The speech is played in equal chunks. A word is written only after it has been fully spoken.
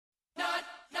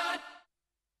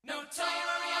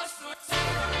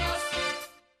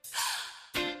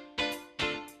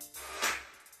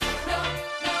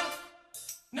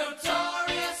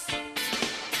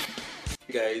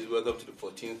Guys, welcome to the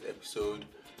 14th episode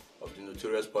of the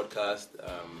Notorious Podcast.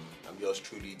 I'm yours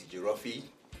truly, DJ Ruffy.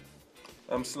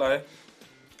 I'm Sly.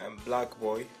 I'm Black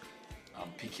Boy. I'm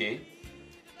PK,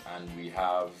 and we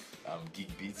have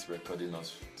Geek Beats recording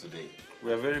us today.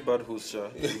 We are very bad hosts, Sha.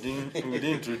 We didn't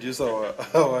introduce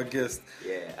our guest.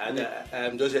 Yeah,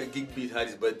 and just Geek Beat had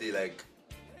his birthday like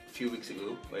a few weeks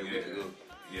ago, or a week ago.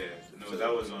 Yeah, no, that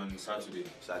was on Saturday.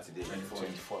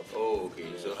 24th. Oh, okay.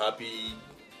 Yeah. So happy.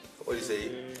 What do you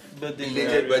say?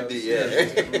 Belated birthday, yeah.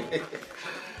 It's been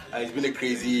it's been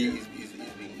crazy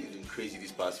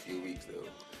these past few weeks though.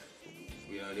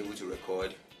 We are unable to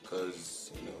record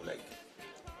because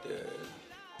the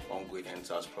ongoing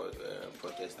NSAS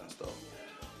protest and stuff.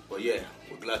 But yeah,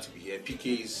 we're glad to be here.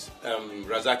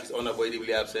 Razak is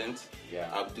unavoidably absent. Yeah.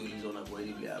 Abdul is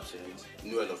unavoidably absent.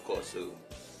 Noel, of course. So,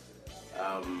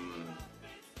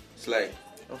 Sly,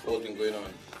 what's been going on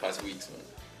the past weeks, man?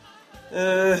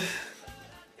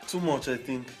 Too much, I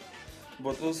think.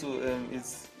 But also,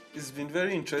 it's been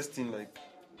very interesting, like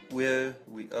where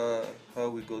we are, how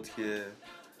we got here,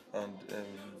 and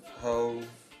how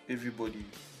everybody.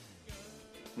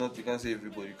 Not you can't say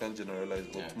everybody, you can't generalize,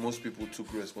 but most people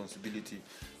took responsibility,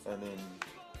 and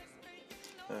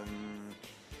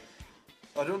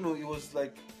I don't know. It was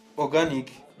like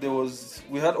organic.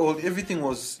 Everything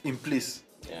was in place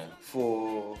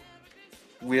for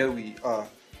where we are.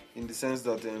 In the sense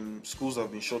that schools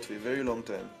have been shut for a very long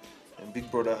time, and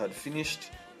Big Brother had finished.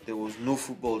 There was no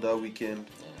football that weekend,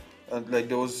 and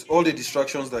there was all the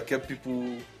distractions that kept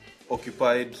people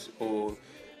occupied or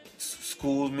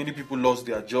school. Many people lost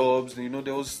their jobs.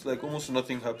 There was almost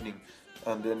nothing happening,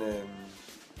 and then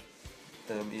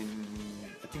in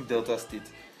I think Delta State,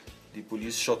 the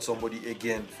police shot somebody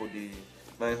again for the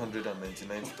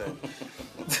 999th time.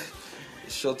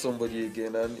 Shot somebody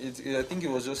again, and I think it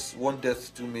was just one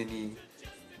death too many.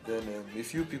 Then a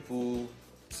few people,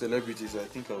 celebrities, I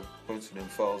think I'll point to them,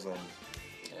 Fowles and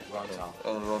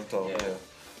Rontal,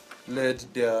 led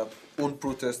their own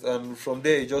protest, and from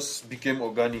there it just became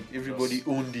organic. Everybody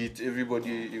owned it.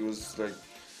 Everybody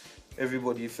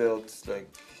felt like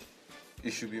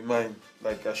it should be mine.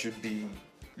 Like I should be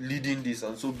leading this,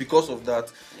 and so because of that,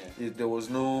 there was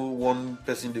no one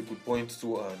person they could point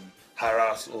to and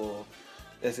harass, or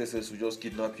SSS will just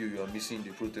kidnap you. You are missing,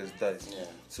 the protest dies. Yeah.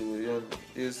 So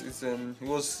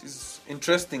it's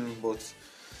interesting, but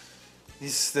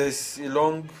there's a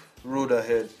long road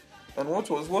ahead. And what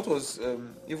was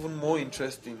even more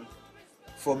interesting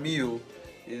for me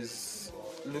is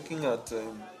looking at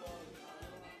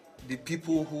the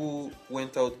people who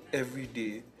went out every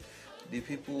day, the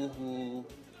people who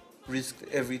risked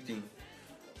everything,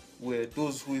 were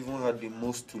those who even had the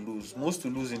most to lose. Most to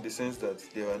lose in the sense that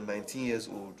they were 19 years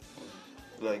old.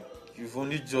 Like, you've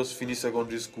only just finished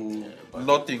secondary school,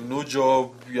 nothing, no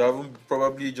job, you haven't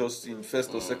probably just in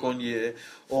first or second year,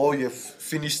 or you've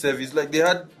finished service. Like, they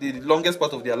had the longest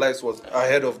part of their lives was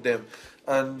ahead of them.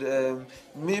 And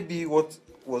maybe what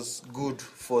was good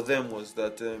for them was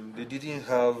that they didn't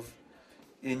have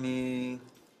any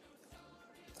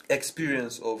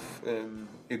experience of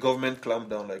a government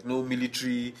clampdown, like no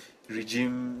military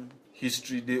regime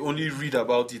history. They only read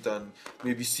about it and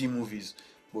maybe see movies,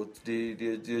 but they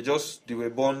were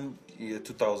born in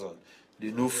 2000.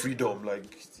 They know freedom.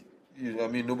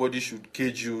 Nobody should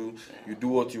cage you. You do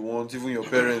what you want. Even your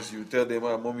parents, you tell them,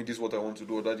 mommy, this is what I want to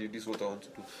do, or daddy, this is what I want to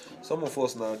do. Some of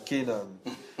us now cane and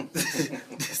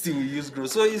this thing we use grow.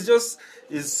 So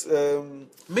it's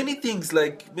many things,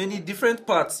 like many different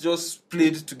parts just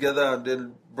played together and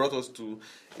then brought us to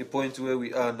a point where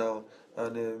we are now.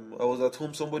 And I was at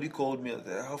home, somebody called me and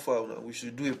said, how far now? We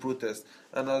should do a protest.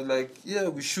 And I was like, yeah,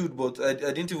 we should, but I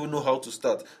didn't even know how to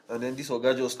start. And then this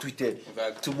guy just tweeted,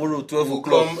 tomorrow, 12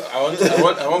 o'clock.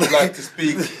 I want Black to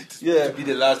speak, to be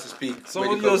the last to speak.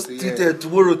 Someone just tweeted,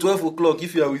 tomorrow, 12 o'clock,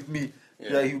 if you are with me.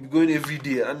 Yeah, he'll be going every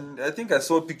day. And I think I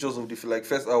saw pictures of the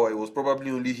first hour. It was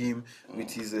probably only him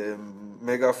with his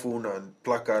megaphone and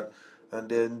placard. And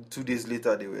then 2 days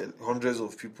later, there were hundreds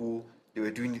of people. They were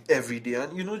doing it every day,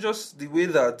 and just the way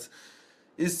that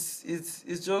it's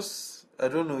just, I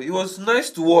don't know. It was nice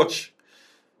to watch.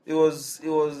 It was.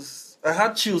 I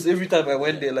had chills every time I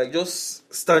went there, like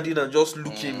just standing and just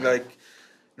looking, like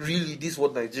really, this is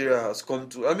what Nigeria has come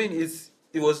to. I mean,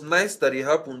 it was nice that it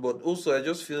happened, but also I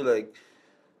just feel like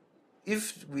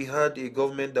if we had a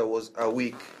government that was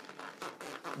awake,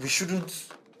 we shouldn't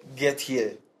get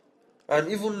here. And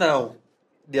even now,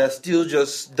 they are still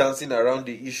just dancing around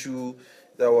the issue.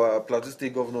 Our Plateau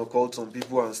State governor called some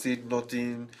people and said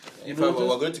nothing. We're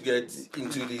going to get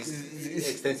into these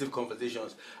extensive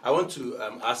conversations. I want to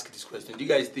ask this question. Do you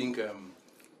guys think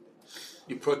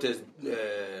the protest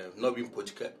not being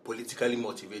politically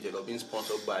motivated or being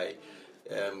sponsored by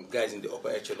guys in the upper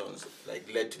echelons, like,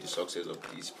 led to the success of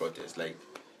these protests. Like,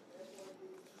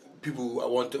 people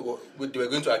they were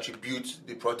going to attribute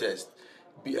the protest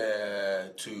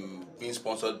to being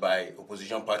sponsored by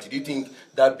opposition party. Do you think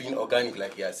that being organic,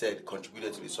 like he has said,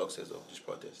 contributed to the success of this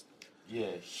protest?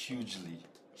 Yeah, hugely.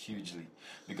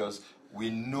 Because we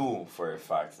know for a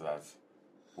fact that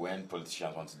when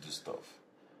politicians want to do stuff,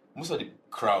 most of the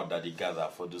crowd that they gather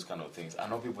for those kind of things are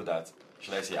not people that,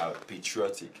 should I say, are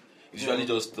patriotic. It's usually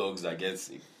just thugs that get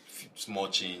small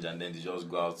change and then they just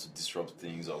go out to disrupt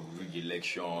things or rig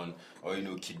election or,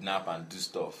 kidnap and do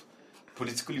stuff.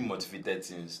 Politically motivated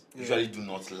things usually do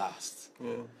not last.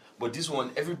 Yeah. But this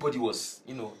one, everybody was,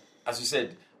 as you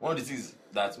said, one of the things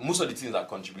that most of the things that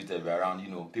contributed were around,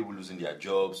 people losing their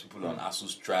jobs, people on ASU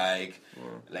strike,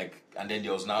 and then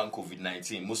there was now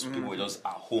COVID-19. Most people were just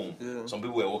at home. Yeah. Some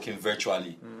people were working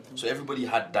virtually. So everybody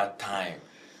had that time,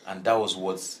 and that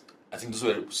was I think those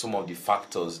were some of the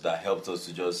factors that helped us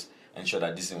to just ensure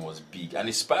that this thing was big. And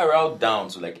it spiraled down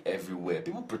to like everywhere.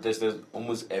 People protested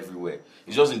almost everywhere.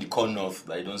 It's just in the core north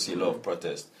that you don't see a lot of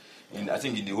protest. I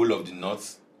think in the whole of the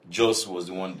north, Jos was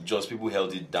the one. Jos, people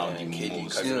held it down the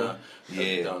most.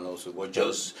 Yeah. Down also, but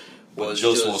Jos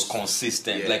was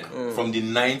consistent. Yeah. From the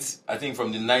 9th, I think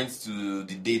from the 9th to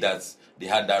the day that they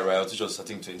had that riot, which was I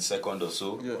think 22nd or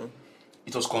so. Yeah.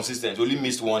 It was consistent. We only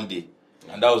missed one day,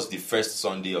 and that was the first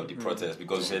Sunday of the protest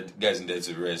because we said guys needed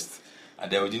to rest,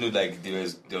 and then we didn't know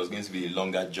there was going to be a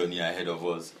longer journey ahead of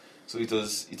us. So it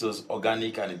was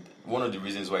organic, and one of the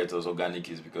reasons why it was organic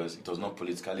is because it was not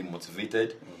politically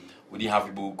motivated. We didn't have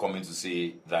people coming to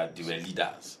say that they were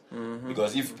leaders.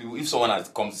 Because if someone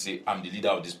had come to say, I'm the leader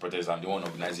of this protest, I'm the one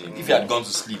organizing it, if he had gone to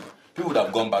sleep, people would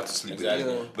have gone back to sleep. Exactly.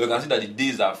 Yeah. But you can see that the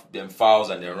days that them Fowles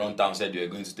and them Run Town said they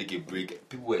were going to take a break,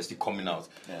 people were still coming out.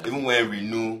 Yeah. Even when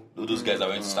Renew, those guys that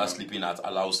went to start sleeping at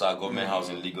Alausa Government House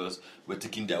in Lagos, were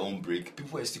taking their own break,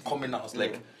 people were still coming out.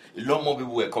 Like, a lot more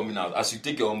people were coming out. As you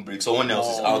take your own break, someone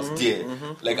else is out there.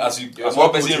 Like, as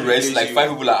one person rests, like 5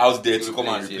 people are out there to come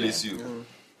and replace you. Yeah.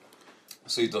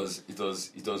 So it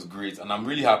was great, and I'm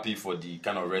really happy for the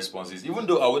kind of responses. Even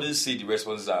though I wouldn't say the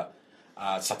responses are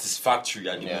satisfactory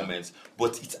at the moment,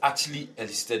 but it actually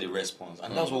elicited a response,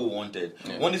 and that's what we wanted.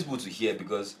 We wanted people to hear,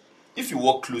 because if you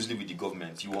work closely with the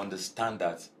government, you understand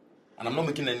that. And I'm not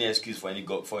making any excuse for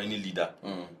any leader.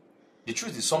 The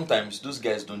truth is, sometimes those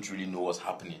guys don't really know what's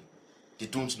happening. They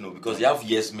don't know, because they have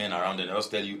yes men around them. They just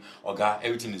tell you, Oga,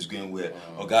 everything is going well.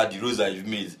 Oga, the roads that you've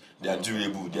made, they are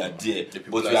durable, they are there. The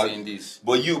people are saying this.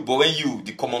 But when you,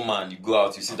 the common man, you go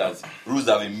out, you see that roads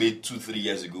that were made 2-3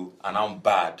 years ago are now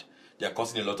bad. They are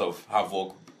causing a lot of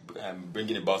havoc,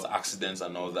 bringing about accidents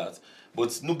and all that.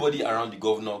 But nobody around the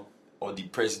governor or the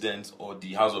president or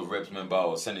the House of Reps member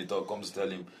or senator comes to tell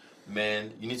him,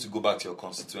 man, you need to go back to your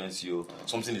constituency.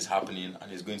 Something is happening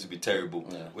and it's going to be terrible.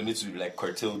 Yeah. We need to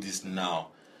curtail this now.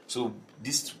 So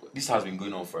this has been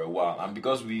going on for a while, and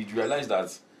because we realized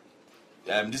that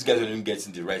these guys weren't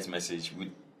getting the right message,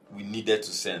 we needed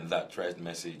to send that right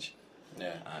message.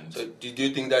 Yeah. And so, do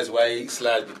you think that's why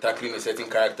Sly has been tackling a certain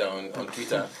character on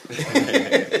Twitter?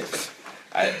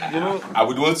 I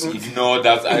would want to ignore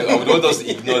that. I would want us to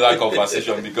ignore that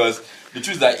conversation, because the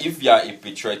truth is that if you are a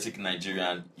patriotic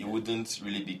Nigerian, you wouldn't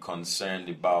really be concerned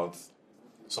about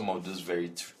some of those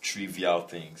very trivial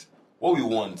things. What we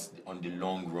want on the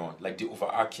long run, like the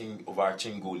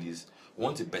overarching goal is, we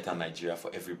want a better Nigeria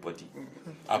for everybody. When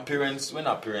our parents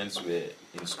were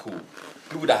in school,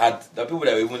 people that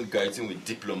were even graduating with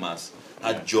diplomas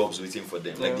had jobs waiting for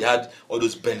them. Like, they had all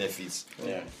those benefits.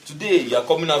 Yeah. Today, you are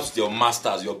coming out with your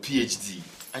masters, your PhD,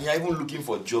 and you're even looking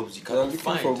for jobs you can't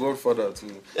find. You're looking for Godfather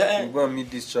too. Yeah. You go and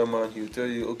meet this chairman, he'll tell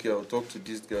you, okay, I'll talk to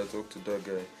this guy, I'll talk to that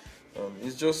guy.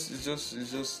 It's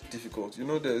just difficult.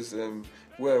 There's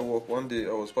where I work. One day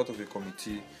I was part of a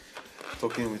committee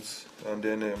talking with, and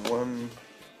then one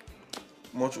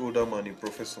much older man, a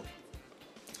professor.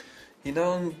 He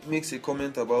now makes a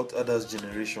comment about others'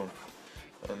 generation.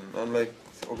 And I'm like,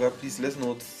 okay, please, let's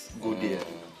not go there.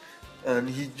 And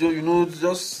he,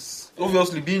 just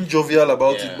obviously being jovial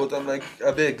about it, but I'm like,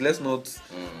 I beg, let's not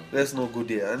go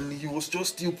there. And he was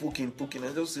just still poking.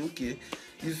 I just say, okay,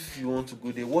 if you want to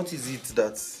go there, what is it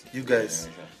that you guys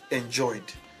enjoyed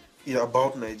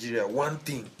about Nigeria? One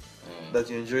thing that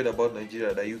you enjoyed about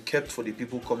Nigeria that you kept for the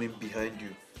people coming behind you.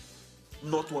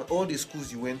 Not one. All the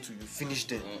schools you went to, you finished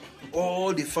them.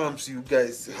 All the farms you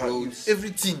guys had,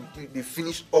 everything, they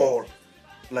finished all.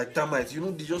 Like termites,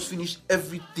 they just finished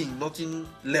everything. Nothing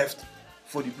left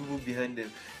for the people behind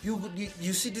them.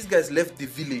 You see, these guys left the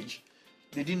village.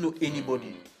 They didn't know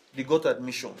anybody. They got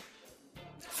admission.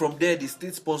 From there, the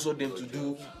state sponsored them to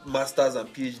do masters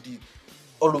and PhD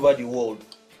all over the world.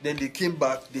 Then they came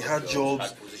back, they had jobs.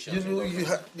 had positions You know,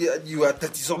 in you are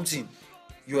 30 something,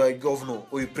 you are a governor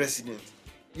or a president.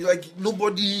 You like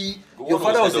nobody. But Your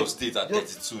one father was was head of state at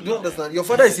 32 You now. understand? Your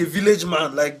father is a village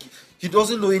man. Like he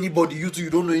doesn't know anybody. You two, you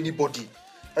don't know anybody.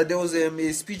 And there was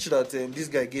a speech that this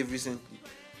guy gave recently,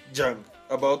 Jang,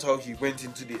 about how he went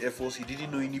into the Air Force. He didn't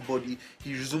know anybody.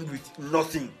 He resumed with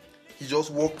nothing. He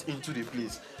just walked into the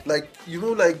place. Like, you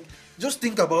know, like just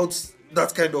think about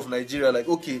that kind of Nigeria. Like,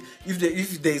 okay,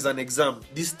 if there is an exam,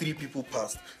 these 3 people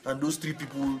passed, and those 3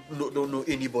 people don't know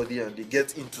anybody, and they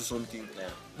get into something. Yeah.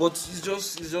 But it's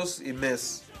just a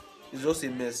mess. It's just a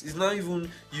mess. It's not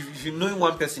even if you know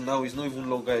one person now, it's not even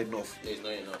longer enough. It's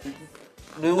not enough.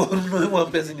 Knowing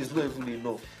one person is not even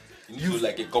enough. You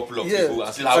like a couple of Yeah, people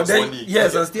and still have and then, money.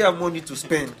 yes, and still have money to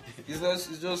spend.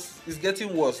 It's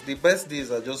getting worse. The best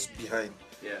days are just behind,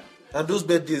 Yeah. and those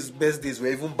best days were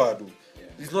even bad. Though. Yeah.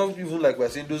 It's not even like we're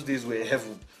saying those days were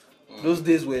heaven. Those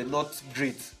days were not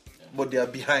great, but they are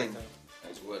behind.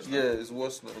 It's worse. Yeah, it's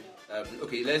worse now.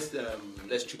 Okay,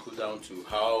 let's trickle down to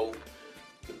how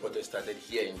the protest started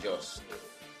here in Jos.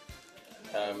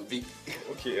 Vic.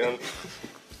 Okay.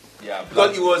 Yeah,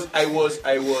 Because I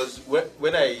was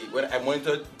when I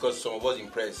monitored, because some of us in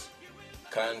press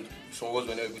some of us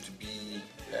were not able to be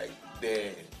like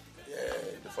there,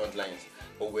 the front lines,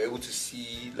 but we're able to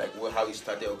see like how it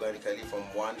started organically from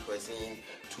one person,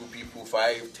 2 people,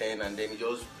 5, 10, and then it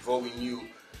just before we knew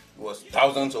it was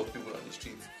thousands of people on the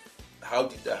street. How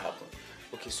did that happen?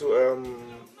 Okay, so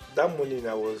that morning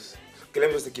I was. Okay, let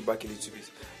me just take it back a little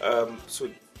bit. So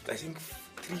I think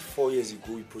 3-4 years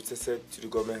ago we protested to the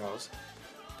government house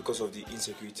because of the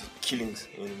insecurity killings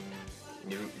in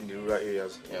the rural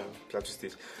areas in Plateau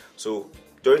State. So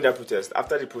during that protest,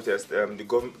 after the protest,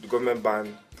 the government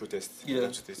banned protests in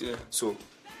Plateau State. Yeah. So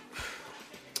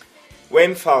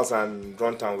when Fals and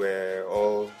Runtown were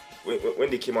all when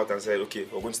they came out and said, okay,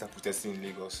 we're going to start protesting in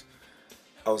Lagos,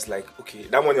 I was like, okay.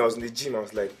 That morning I was in the gym. I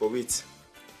was like, but wait,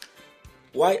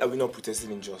 why are we not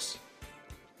protesting in Jos?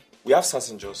 We have SARS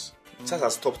in Jos. SARS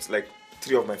has stopped like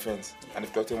 3 of my friends and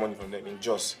they've collected money from them in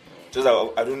Jos. Just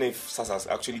that I don't know if SARS has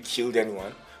actually killed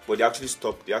anyone, but they actually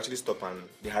stop and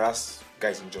they harass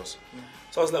guys in Jos.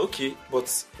 So I was like, okay,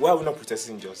 but why are we not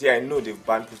protesting in Jos? Yeah, I know they've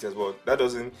banned protests, but that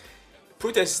doesn't.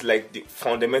 Protest is like the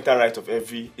fundamental right of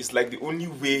every. It's like the only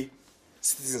way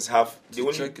citizens have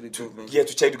To check the government. Yeah,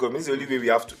 to check the government. It's the only way we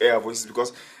have to air our voices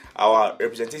because our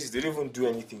representatives, they don't even do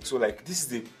anything. So like this is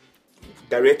the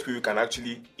direct way we can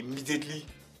actually immediately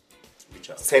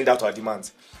send out our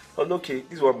demands. But okay,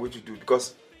 this is what I'm going to do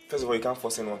because first of all, you can't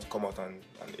force anyone to come out and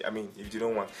I mean, if you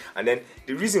don't want. And then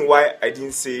the reason why I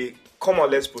didn't say come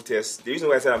on, let's protest. The reason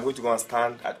why I said I'm going to go and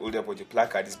stand at Old Airport with the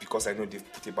placard is because I know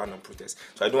they've put a ban on protest.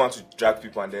 So I don't want to drag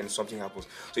people and then something happens.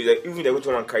 So like, even if they're going to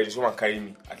come and carry this, someone carry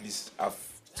me. At least I've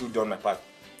still done my part.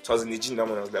 So I was in the gym that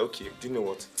morning. I was like, okay, do you know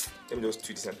what? Let me just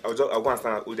tweet this. I'll go and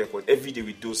stand at Old Airport every day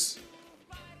with those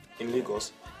in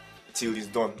Lagos till it's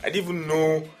done. I didn't even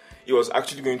know it was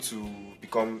actually going to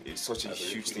become such a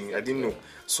huge thing. I didn't know.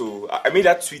 So I made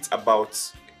that tweet about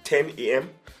 10 a.m.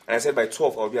 and I said by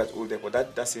 12 I'll be at Old Airport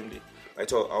that same day. By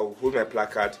 12 I'll hold my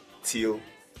placard till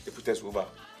the protest was over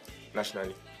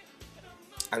nationally.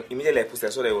 And immediately I posted,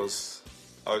 I saw that I was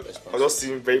just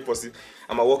seeing very positive.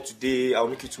 I'm at work today, I'll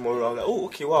make it tomorrow. I'm like, oh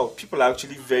okay, wow, people are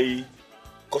actually very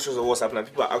cautious of what's happening.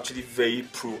 People are actually very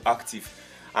proactive.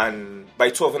 And by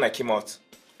 12 when I came out,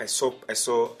 I saw.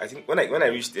 I think when I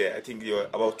reached there, I think there were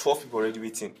about 12 people already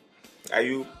waiting. I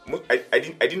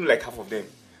didn't know like half of them,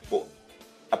 but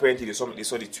apparently they saw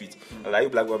the tweet. And are you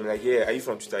black woman? Like, yeah. Are you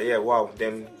from Twitter? Yeah. Wow.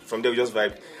 Then from there we just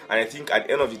vibed. And I think at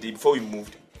the end of the day, before we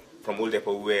moved from Old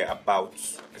Airport, we were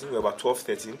about 12,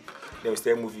 13. Then we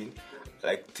started moving.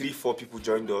 Like 3-4 people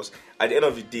joined us. At the end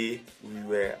of the day, we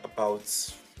were about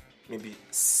maybe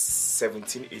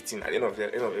 17, 18 at the end of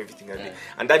everything. Yeah.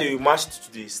 And that day we marched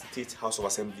to the State House of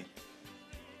Assembly.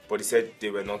 But they said they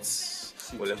were not,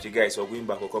 well, the guys were going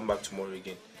back or come back tomorrow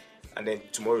again. And then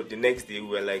tomorrow, the next day, we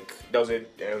were like, that was when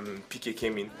PK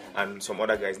came in and some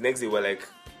other guys. Next day, we were like,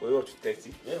 we were up to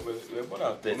 30. Yeah, we were more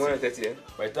than 30. More than 30, yeah.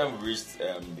 By the time we reached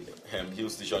Hill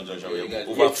Station Junction, we were Yeah,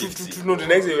 over 50. True. No, the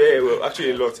next day, we were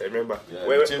actually a lot, I remember. Yeah,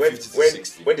 when, between 50 to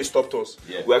 60. when they stopped us,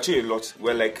 Yeah. we were actually a lot. We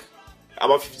were like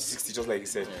about 50, 60, just like you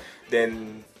said. Yeah.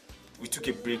 Then we took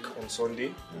a break on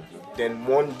Sunday. Then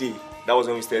Monday, that was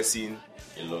when we started seeing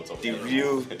A lot of the people.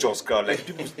 real Jos crowd. Like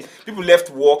people left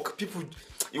work.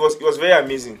 It was very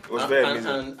amazing. It was very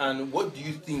amazing. And what do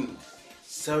you think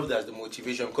served as the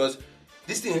motivation? Because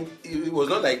this thing, it was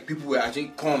not like people were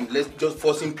actually let's just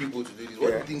forcing people to do this. What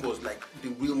do Yeah. you think was like the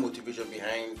real motivation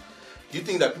behind? Do you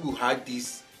think that people had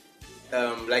this,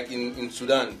 like in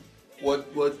Sudan,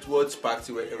 what sparked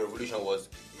a revolution was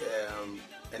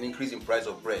an increase in price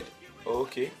of bread, Oh,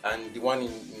 okay. and the one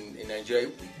in Nigeria.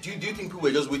 Do you think people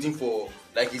were just waiting for,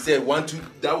 like he said,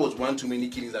 that was one too many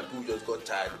killings and people just got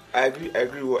tired? I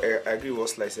agree with what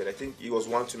Sly said. I think it was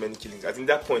one too many killings. I think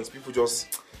that point people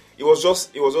it was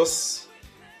just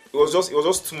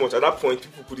too much. At that point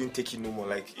people couldn't take it no more.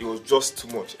 Like it was just too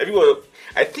much.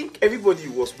 I think everybody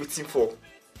was waiting for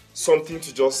something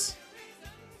to just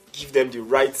give them the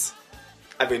right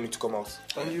avenue to come out.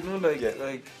 And you know, like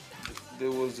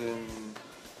there was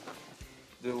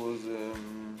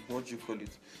what do you call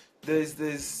it?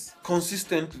 There's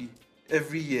consistently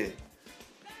every year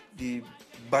the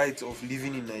bite of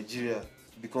living in Nigeria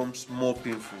becomes more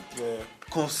painful. Yeah.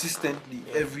 Consistently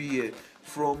every year,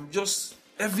 from just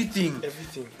everything.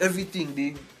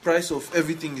 The price of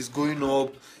everything is going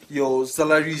up. Your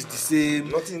salary is the same.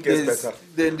 Nothing gets better.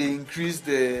 Then they increase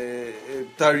the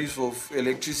tariff of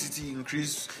electricity,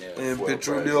 increase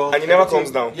petroleum, And it never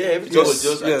comes down. Yeah, everything was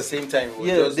just at the same time. It was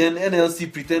just, then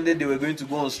NLC pretended they were going to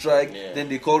go on strike. Yeah. Then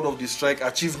they called off the strike,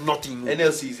 achieved nothing.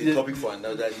 NLC is a topic for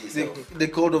another day. They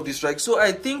called off the strike. So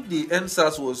I think the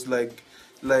NSAS was like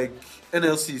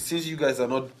NLC, since you guys are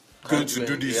not going to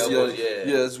do this,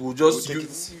 yes, we'll just We'll take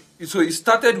so it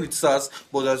started with SARS,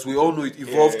 but as we all know, it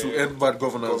evolved to end bad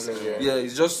governance.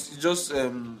 It's just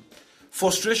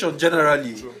frustration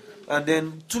generally. True. And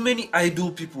then too many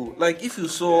idle people. Like if you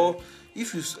saw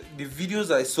the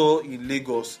videos I saw in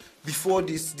Lagos before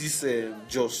this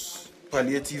just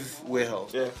palliative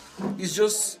warehouse,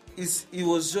 it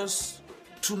was just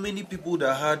too many people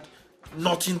that had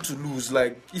nothing to lose.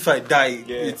 Like if I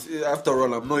die, after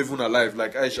all, I'm not even alive.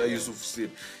 Like Aisha Yusuf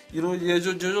said, there's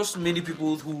just many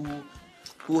people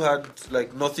who had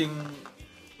like nothing.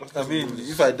 I mean,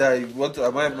 if I die, what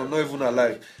am I? I'm not even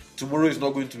alive. Tomorrow is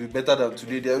not going to be better than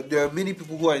today. There are many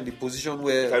people who are in the position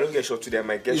where If I don't get shot today, I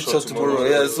might get shot shot tomorrow.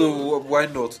 Yeah, so why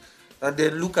not? And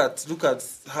then look at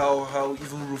how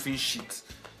even roofing shit.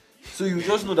 So you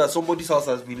just know that somebody's house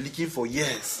has been leaking for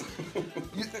years.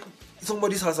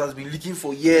 Somebody's house has been leaking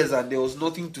for years, and there was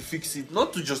nothing to fix it.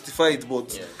 Not to justify it,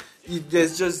 but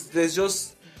there's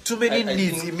just too many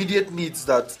immediate needs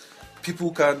that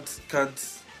people can't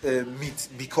meet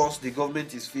because the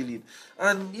government is failing.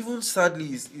 And even sadly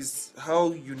is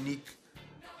how unique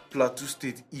Plateau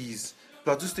State is.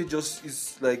 Plateau State just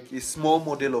is like a small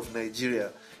model of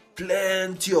Nigeria.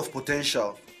 Plenty of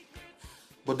potential.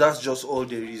 But that's just all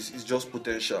there is. It's just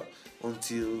potential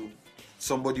until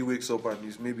somebody wakes up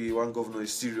and maybe one governor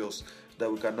is serious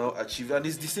that we can now achieve. And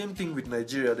it's the same thing with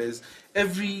Nigeria. There's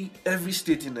every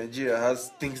state in Nigeria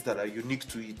has things that are unique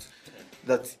to it,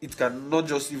 that it can not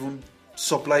just even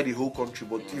supply the whole country,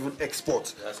 but even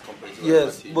export. That's completely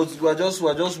yes, but we're just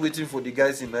waiting for the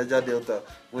guys in Niger Delta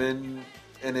when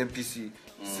NNPC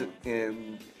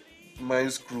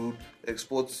mines crude,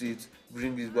 exports it,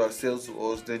 bring it back, sells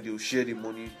to us, then they'll share the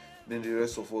money, then the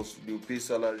rest of us they'll pay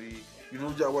salary.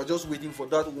 We're just waiting for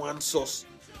that one source.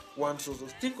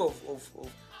 Think of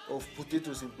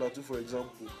potatoes in Plateau, for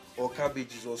example, or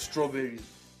cabbages or strawberries,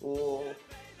 or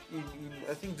in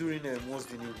I think during what's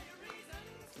the name?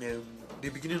 The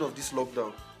beginning of this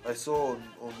lockdown, I saw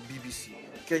on BBC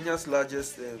Kenya's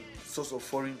largest source of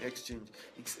foreign exchange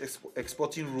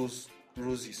exporting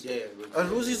roses. And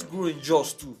roses grow in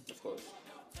Jos too. Of course.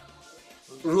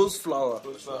 Rose flower.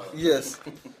 Yes.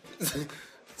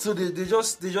 So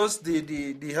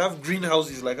they have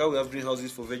greenhouses, like how we have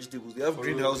greenhouses for vegetables. They have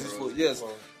greenhouses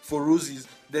for roses.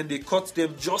 Then they cut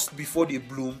them just before they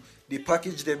bloom. They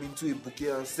package them into a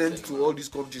bouquet and send to all these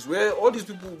countries where all these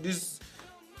people, these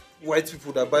white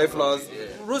people that buy flowers,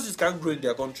 roses can't grow in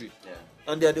their country.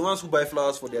 And they are the ones who buy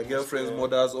flowers for their girlfriends,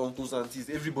 mothers, uncles, aunties,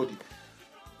 everybody.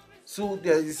 So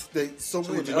there's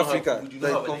somewhere in Africa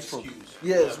that it comes from.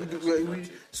 Yes,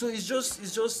 so it's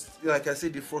just like I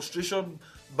said, the frustration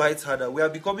bites harder. We are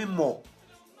becoming more.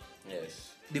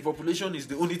 Yes. The population is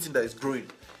the only thing that is growing.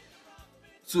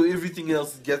 So everything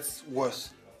else gets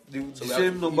worse. The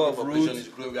same number of roads.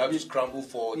 We have to scramble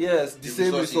for the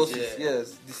same resources. Yeah.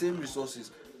 Yes, the same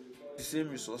resources.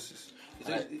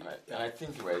 And I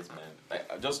think, right, man.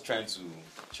 Like, I'm just trying to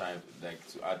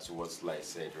add to what Sly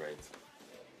said, right.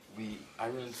 We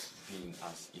aren't being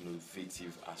as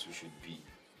innovative as we should be,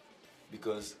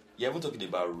 because you're even talking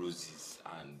about roses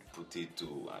and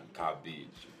potato and cabbage,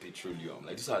 petroleum.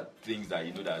 Like, these are things that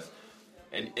that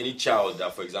any child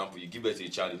that, for example, you give birth to a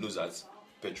child, he knows that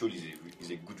petrol is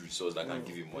a good resource that can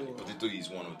give you money. Potato is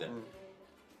one of them.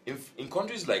 In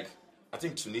countries like I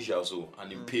think Tunisia also,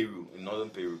 and in Peru, in northern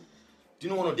Peru. Do you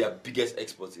know one of their biggest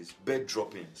exports is bed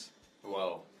droppings?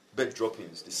 Wow. Bed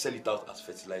droppings. They sell it out as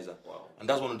fertilizer. Wow. And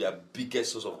that's one of their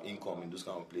biggest source of income in those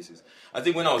kind of places. I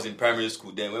think when I was in primary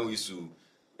school, then when we used to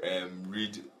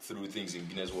read through things in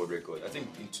Guinness World Record, I think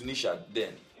in Tunisia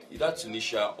then, either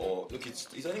Tunisia or look, it's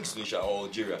I think Tunisia or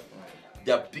Algeria,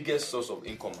 their biggest source of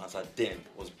income as a then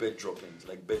was bed droppings,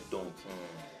 like bed dumps.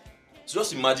 So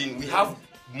just imagine we have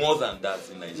more than that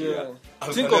in Nigeria.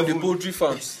 And Think we of the can poultry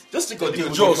farms. just think of the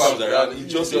Just. poultry farms around in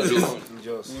just alone.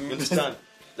 Just. You understand?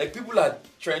 Like people are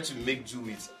trying to make do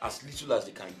with as little as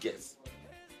they can get.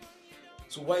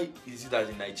 So why is it that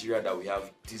in Nigeria that we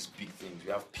have these big things?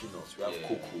 We have peanuts, we have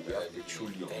cocoa, we have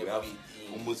petroleum, we have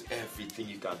almost everything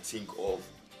you can think of.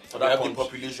 We have the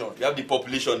population. We have the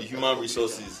population, the human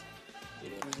resources.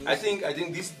 I think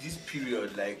this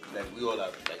period, like we all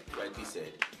have like rightly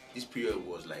said, this period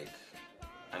was like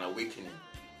an awakening.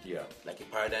 Yeah. Like a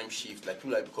paradigm shift. Like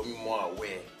people are becoming more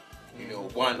aware, you know,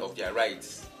 one, of their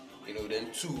rights, you know, then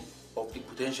two, of the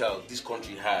potential this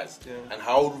country has, and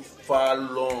how far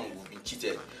long we've been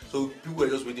cheated. So people are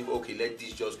just waiting for, okay, let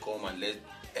this just come and let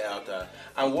air out.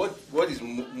 And what is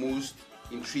most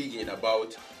intriguing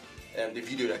about the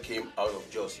video that came out of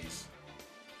Jos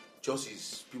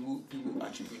is people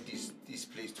attribute this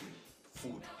place to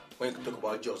food. When you talk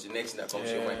about Jos, the next thing that comes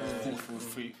to your mind is food.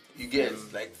 Free. You get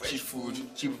like fresh cheap food,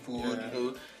 you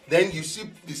know. Then you see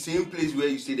the same place where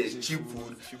you say there's cheap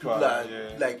food. People are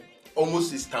like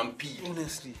almost a stampede.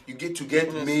 Honestly, you get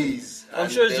maize. I'm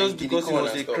and sure it's then just because it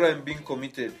was a stuff. crime being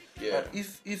committed. Yeah.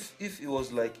 If it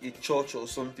was like a church or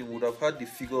something, would have had the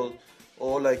figure,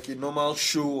 or like a normal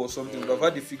show or something, would have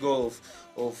had the figure of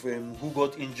who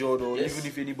got injured, or even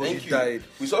if anybody died.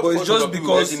 We saw but it's just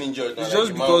because injured, it's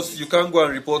just because you can't go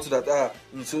and report that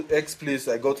in so X place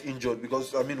I got injured,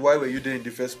 because I mean, why were you there in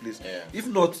the first place? Yeah. If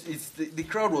not, it's the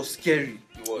crowd was scary.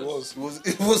 It was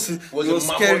It was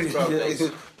scary. Crowd,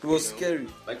 It was scary.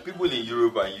 Like people in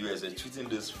Europe and US are tweeting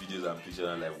those videos and pictures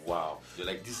and like, wow, they're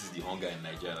like, this is the hunger in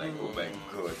Nigeria. Like, oh my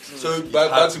god. So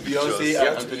back to Beyonce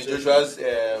and Anthony Joshua's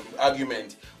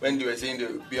argument when they were saying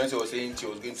Beyonce was saying she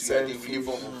was going to get a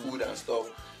uniform for food and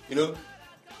stuff. You know,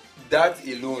 that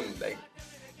alone like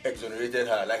exonerated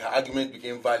her. Like her argument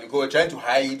became valid. Because we're trying to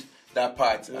hide that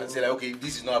part and say like, okay,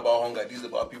 this is not about hunger. This is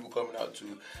about people coming out to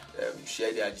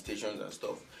share their agitations and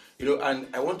stuff. You know, and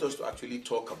I want us to actually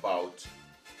talk about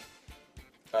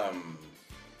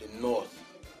the North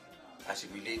as it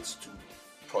relates to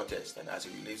protest and as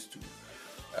it relates to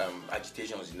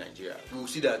agitations in Nigeria. We will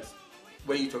see that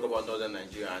when you talk about Northern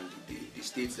Nigeria and the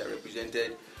states that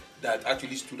represented that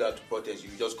actually stood out to protest,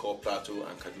 you just call Plateau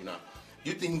and Kaduna.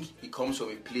 Do you think it comes from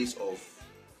a place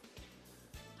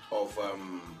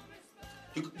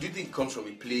do you think it comes from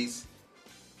a place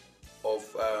of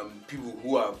people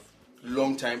who have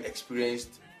long time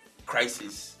experienced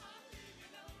crisis,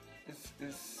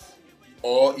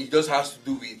 or it just has to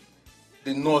do with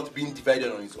the North being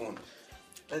divided on its own?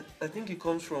 I think it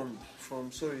comes from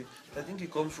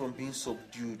being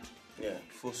subdued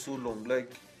for so long.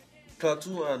 Like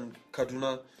Plateau and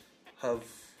Kaduna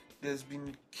there's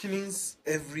been killings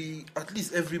at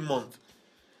least every month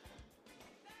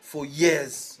for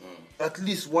years. At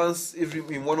least once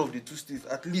in one of the two states,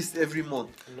 at least every month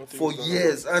for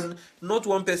years, and not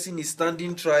one person is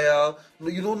standing trial.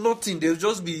 You know, nothing. There'll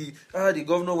just be the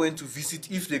governor went to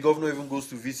visit. If the governor even goes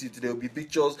to visit, there'll be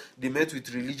pictures. They met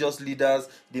with religious leaders,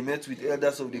 they met with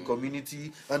elders of the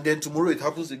community, and then tomorrow it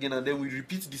happens again, and then we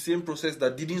repeat the same process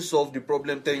that didn't solve the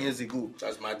problem 10 years ago.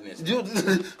 That's madness. Do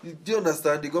you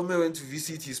understand? The government went to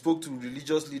visit. He spoke to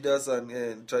religious leaders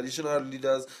and traditional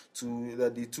leaders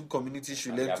that the two communities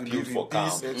should learn to live in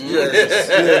peace.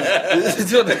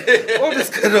 Yes.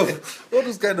 all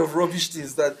those kind of rubbish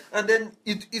things and then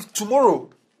if tomorrow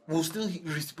we'll still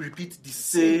repeat the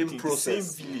same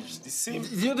process, the same village, the same.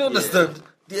 You don't understand?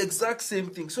 The exact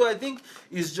same thing. So I think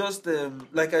it's just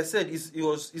like I said,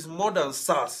 it's more than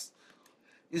SARS.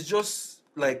 It's just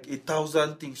like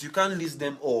 1,000 things. You can't list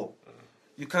them all.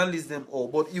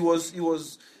 But it was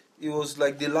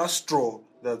like the last straw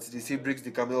that they say breaks the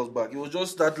camel's back. It was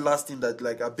just that last thing that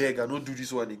like, I beg, I don't do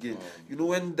this one again. You know,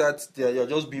 when you're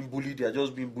just being bullied,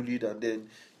 and then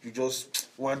you just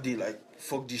one day like,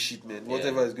 fuck this shit, man.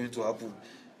 Whatever is going to happen,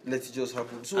 let it just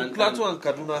happen. So Plateau and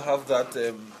Kaduna have that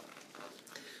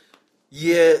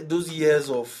those years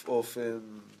of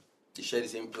they share the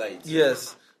same plight.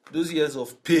 Yes, those years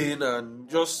of pain and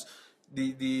just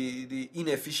the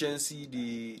inefficiency,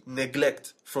 the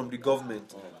neglect from the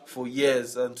government for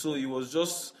years, and so it was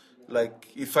just like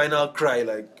a final cry,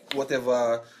 like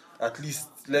whatever, at least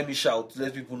let me shout,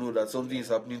 let people know that something is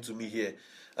happening to me here.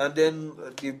 And then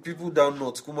the people down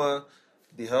north, Kuma,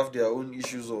 they have their own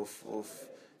issues of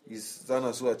is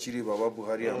Zanasu Achiri, Baba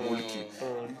Buhari, and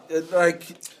Mulki. Like,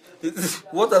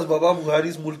 what has Baba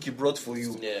Buhari's Mulki brought for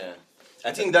you? Yeah.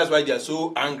 I think that's why they are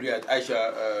so angry at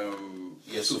Aisha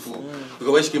Yesufu.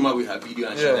 Because when she came out with her video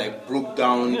and she like broke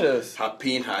down her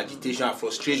pain, her agitation, her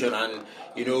frustration, and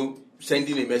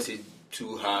sending a message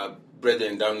to her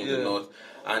brethren down in the north.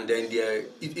 And then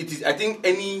it is, I think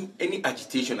any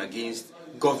agitation against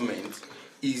government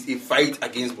is a fight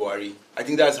against Buhari. I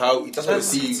think that's how it's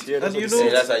perceived. And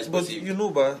that's how it's perceived.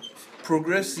 But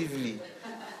progressively,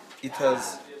 it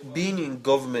has been in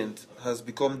government has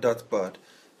become that bad.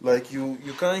 Like you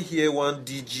can't hear one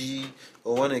DG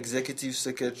or one executive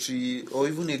secretary or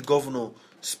even a governor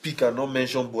speak and not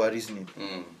mention Buhari's name.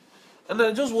 And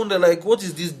I just wonder, like, what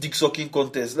is this dick sucking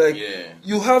contest? Like,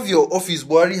 you have your office,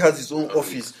 Buhari has his own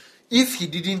office. If he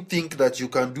didn't think that you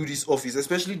can do this office,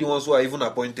 especially the ones who are even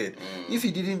appointed, if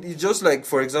he didn't, it's just like,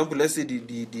 for example, let's say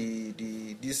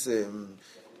this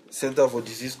Center for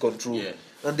Disease Control,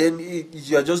 and then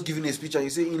you are just giving a speech and you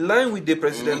say, in line with the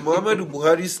President Muhammadu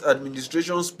Buhari's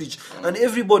administration speech, and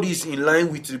everybody is in line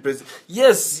with the president.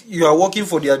 Yes, you are working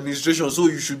for the administration, so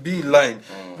you should be in line.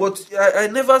 But I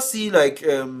never see, like,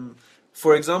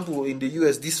 for example, in the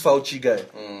US, this Fauci guy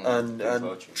and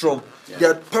Fauci. Trump, they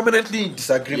are permanently in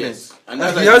disagreement. Yes. And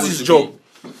he has his job.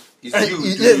 It's you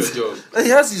doing your job. And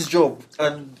he has his job.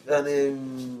 And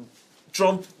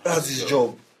Trump has his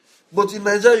job. But in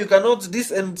Nigeria, you cannot,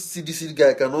 this NCDC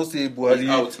guy cannot say Buhari. He's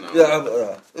out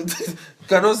now.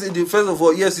 Cannot say, first of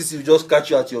all, EFCC will just catch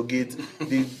you at your gate.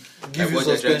 They give you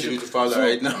suspension.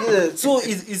 Right now. So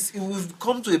we've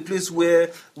come to a place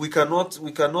where we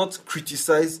cannot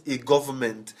criticize a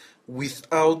government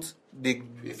without the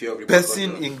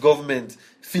person in government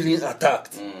feeling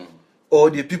attacked. Or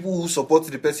the people who support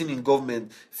the person in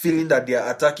government feeling that they are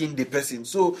attacking the person.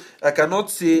 So I cannot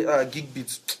say Gig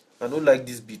Beats, I don't like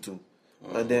this beat too.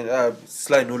 And then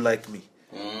Sly don't like me.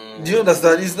 Do you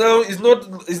understand? It's not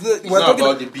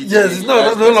about the beat. Yes, it's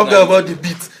no longer about the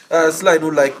beat. Sly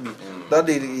don't like me. That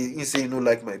day he say he don't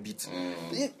like my beat.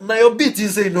 Now your beat he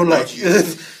say he don't like.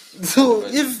 So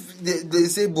if they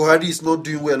say Buhari is not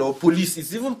doing well, or police,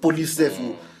 it's even police safe.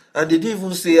 And they didn't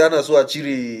even say Anasu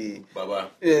Achiri Baba.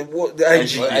 The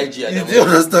IG. Do you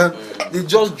understand? They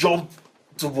just jump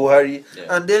to Buhari,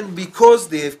 and then because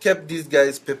they have kept these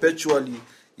guys perpetually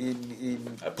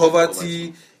in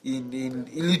poverty, in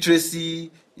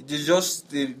illiteracy,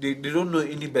 they don't know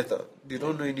any better. They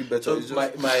don't know any better. So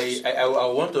I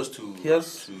want us to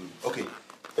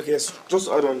okay, so just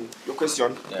add on your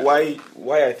question. Why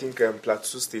I think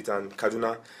Plateau State and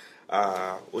Kaduna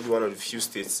are only one of the few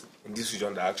states in this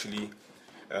region that are actually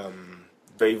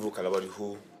very vocal about the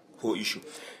whole issue.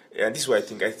 And this is why I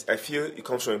think I feel it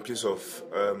comes from a place of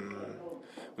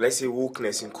let's say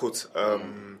wokeness in quotes.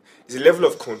 There's a level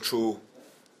of control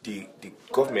the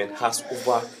government has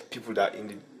over people that are in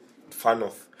the far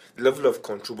north. The level of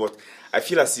control, but I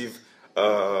feel as if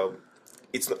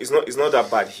it's not that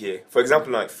bad here. For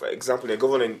example, the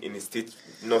governor in the state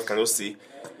north can just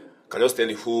tell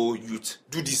the whole youth,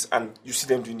 do this, and you see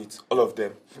them doing it, all of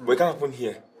them. But it can't happen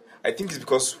here. I think it's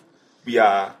because we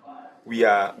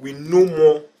know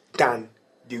more than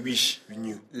they wish we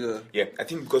knew. Yeah. I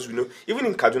think because we know, even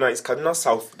in Kaduna, it's Kaduna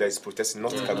South that is protesting,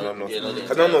 not Kaduna North.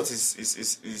 Kaduna North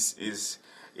is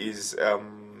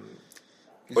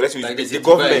but let's say the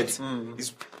government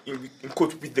is in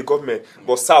quote with the government,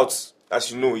 but South,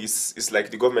 as you know, is like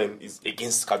the government is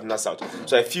against Kaduna South.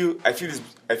 So I feel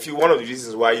one of the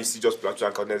reasons why you see just Plateau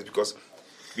and Kaduna is because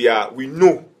we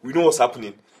know what's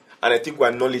happening, and I think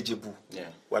we're knowledgeable.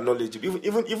 We're knowledgeable.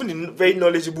 Even the very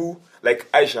knowledgeable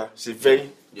like Aisha, she's very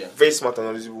smart and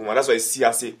knowledgeable woman. That's why I see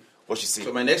her say what she said.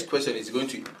 So my next question is going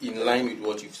to in line with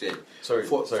what you've said. Sorry.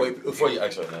 Before you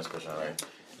ask your next question, right?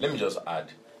 Let me just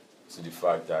add to the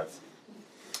fact that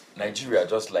Nigeria,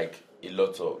 just like a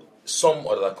lot of some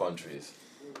other countries,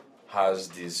 has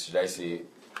this, should I say,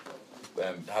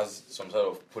 has some sort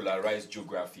of polarized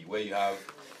geography where you have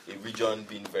a region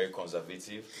being very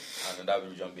conservative and another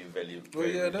region being very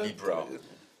liberal.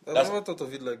 I never thought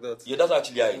of it like that. Yeah, that's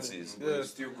actually how it is. But it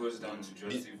still goes down to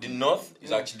just the north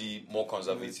is actually more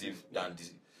conservative than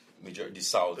the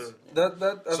south.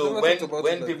 So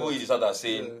when people in the south are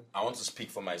saying, I want to speak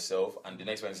for myself, and the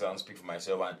next one says, I want to speak for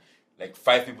myself, and like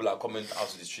 5 people are coming out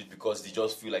to the street because they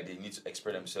just feel like they need to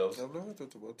express themselves. I've never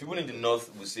thought about people in the north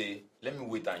will say, let me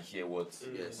wait and hear what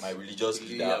my religious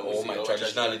leader or my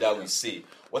traditional leader will say.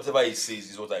 Whatever he says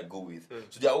is what I go with.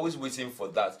 So they're always waiting for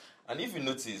that. And if you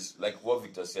notice, like what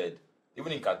Victor said,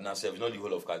 even in Kaduna itself, it's not the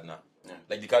whole of Kaduna. Yeah.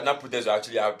 Like the Kaduna protests are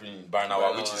actually happening in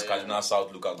Barnawa, which is yeah. Kaduna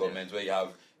South local government, where you have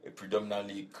a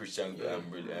predominantly Christian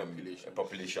population.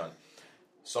 population.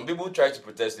 Some people tried to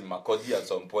protest in Makurdi at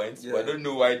some point, Yeah. but I don't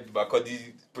know why the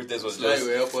Makurdi protest was Slide just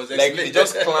will help us like explain. it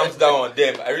just clamped down on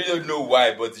them. I really don't know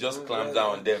why, but it just clamped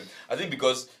down on them. I think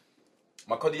because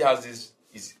Makurdi has this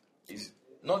is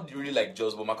not really like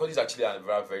Jos, but Makurdi is actually a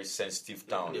very, very sensitive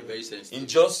town. They're very sensitive. In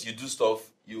Jos, you do stuff,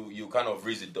 you kind of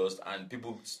raise the dust, and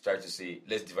people try to say,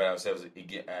 let's divide ourselves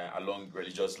again along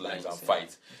religious lines and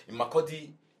fight. In Makurdi,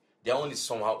 their own is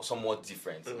somewhat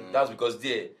different. That's because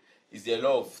there is a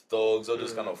lot of thugs, all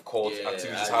those kind of cult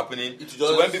activities happening.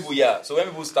 So when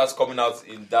people start coming out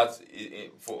in that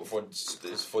for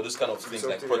those kind of things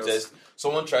like protest,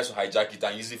 someone tries to hijack it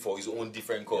and use it for his own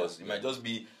different cause. It might just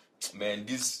be, man,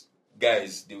 these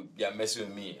guys they are messing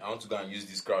with me. I want to go and use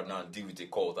this crowd now and deal with a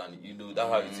cult, and that's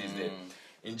how it is there.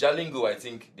 In Jalingo, I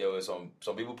think there were some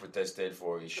people protested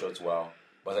for a short while,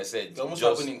 but I said it almost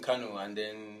happened in Kano, and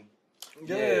then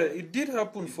it did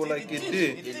happen for like a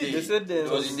day. They said It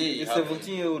was a day a it happened.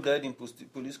 17-year-old died in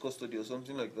police custody or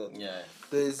something like that. yeah.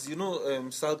 There's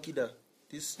Salkida.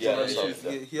 This Yeah, journalist,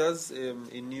 Salkida. he has a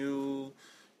new,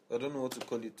 I don't know what to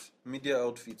call it, media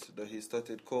outfit that he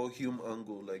started called Human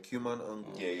Angle, like Human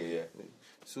Angle. Yeah.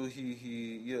 So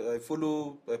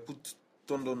I put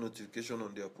turned on notification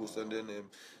on their post, and then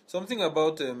something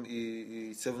about a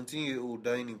 17-year-old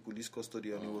dying in police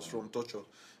custody, and it was from torture.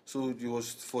 So it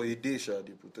was for a day,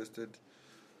 they protested.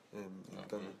 In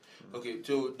Kano. Okay,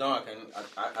 so now I can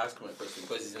ask my question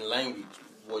because it's in line with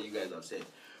what you guys have said.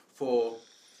 For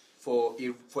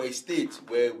a state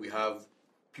where we have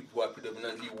people who are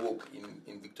predominantly woke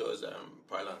in Victor's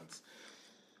parlance,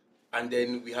 and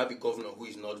then we have a governor who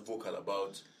is not vocal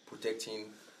about protecting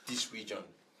this region.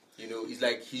 It's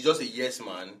like he's just a yes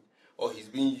man, or he's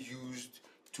being used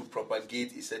to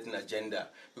propagate a certain agenda.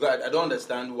 Because I don't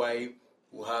understand why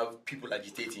we have people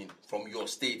agitating from your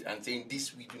state and saying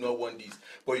this, we do not want this.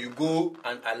 But you go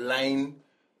and align,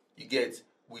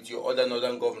 with your other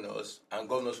northern governors and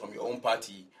governors from your own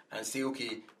party and say,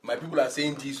 okay, my people are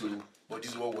saying this, but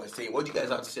this is what we're saying. What do you guys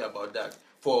have to say about that?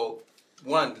 For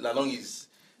one, Lalong is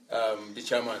the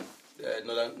chairman,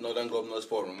 Northern Governors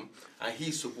Forum, and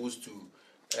he's supposed to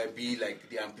be like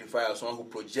the amplifier, someone who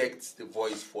projects the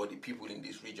voice for the people in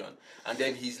this region. And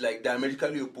then he's like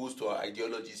diametrically opposed to our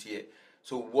ideologies here.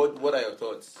 So what are your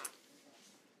thoughts?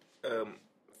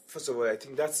 First of all, I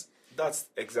think that's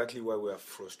exactly why we are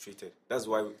frustrated. That's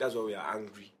why we are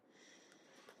angry.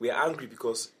 We are angry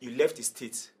because you left the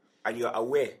state and you are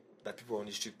aware that people are on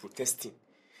the street protesting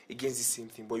against the same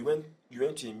thing, but you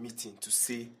went to a meeting to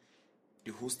say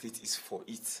the whole state is for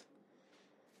it.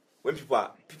 When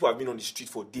people have been on the street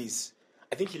for days.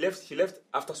 I think he left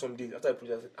after some days, after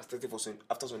the protest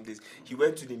after some days. He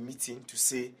went to the meeting to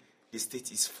say the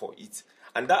state is for it.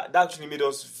 And that actually made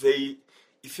us very,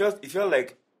 it felt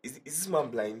like, is this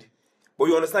man blind? But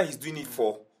you understand he's doing it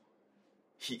for,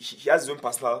 he has his own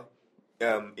personal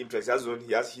interest.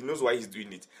 He knows why he's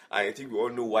doing it. And I think we all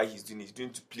know why he's doing it. He's doing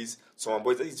it to please someone.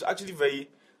 But it's actually very,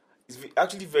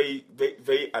 very,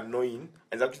 very annoying,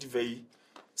 and it's actually very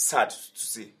sad to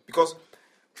say, because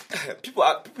people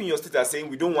in your state are saying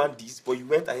we don't want this, but you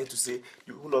went ahead to say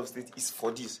the whole of state is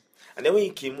for this. And then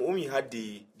when we had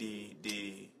the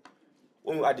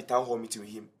town hall meeting with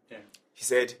him, he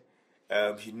said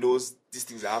he knows these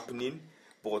things are happening,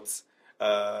 but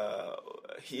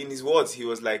in his words he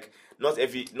was like, not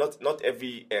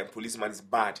every policeman is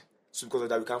bad, so because of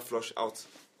that we can't flush out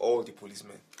all the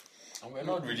policemen. And we're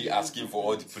not really asking for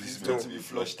all the policemen to be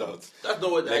flushed out. That's not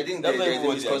what I think. There's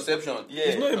a misconception. Yeah,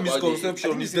 It's not a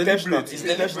misconception. It's deliberate. It's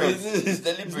deliberate. It's It's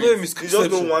not a deliberate. They just misconception.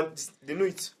 don't want. They know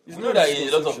it. It's You not know a that in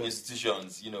a lot of misconception.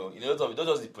 institutions, in a lot of, not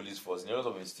just the police force, in a lot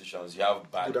of institutions, you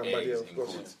have bad Good and bad, eggs, yeah, of in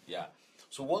course. quotes. Yeah.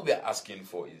 So what we are asking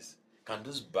for is, can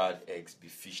those bad eggs be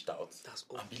fished out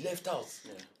and be left out?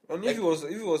 And if it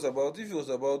was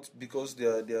about because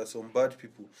there are some bad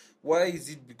people, why is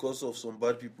it because of some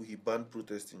bad people he banned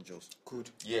protesting just? Good.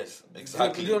 Yes, Do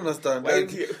exactly. you understand? Why Like,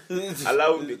 did he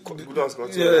allow the good ones to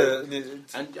continue? yeah,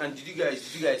 And did you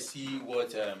guys see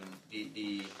what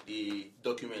the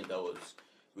document that was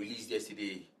released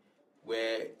yesterday,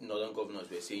 where northern governors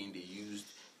were saying they used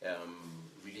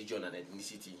religion and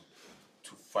ethnicity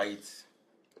to fight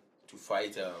to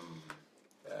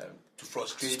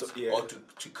frustrate or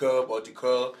to curb or to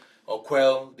curl or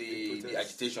quell the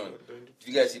agitation. Did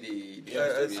you guys see the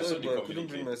I story? saw it, the but I couldn't bring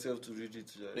communique. myself to read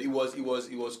it. Yeah. It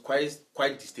was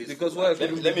quite distasteful. Because why I Let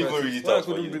couldn't me bring even myself- read it why I out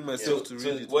for couldn't you. bring myself to So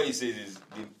read it. what he says is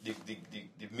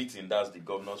the meeting, that's the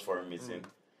governors forum meeting,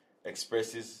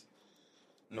 expresses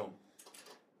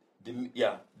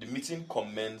The meeting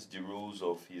commends the roles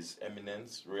of His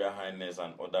Eminence, Royal Highness,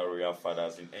 and other royal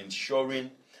fathers in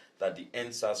ensuring that the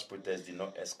NSAS protest did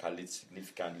not escalate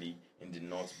significantly in the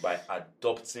north by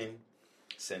adopting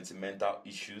sentimental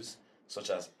issues such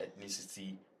as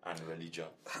ethnicity and religion.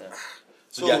 Yeah.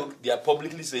 So they are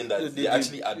publicly saying that they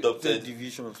actually adopted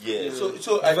divisions. Yeah.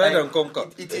 So divide and conquer.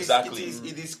 It Exactly.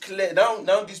 is clear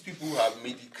now. These people have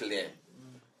made it clear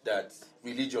that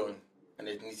religion and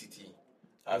ethnicity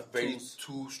are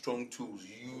two strong tools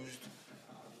used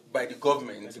by the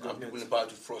government and people in power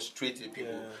to frustrate the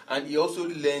people. Yeah. And he also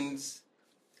lends,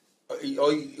 he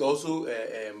also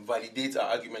validates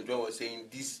our argument when we're saying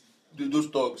those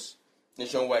thugs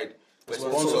nationwide were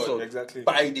sponsored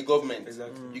by the government.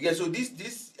 Exactly. You get so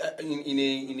this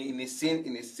in a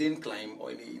sane climb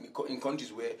or in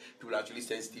countries where people are actually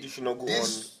sensitive. You should not go on.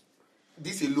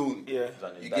 This alone, Yeah.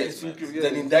 you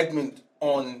get an indictment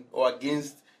on or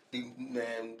against the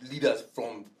leaders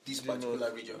from this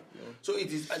particular region. Yeah. So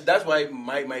it is. That's why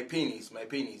my pain is,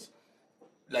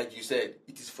 like you said,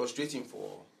 it is frustrating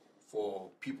for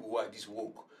people who are this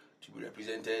woke to be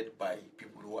represented by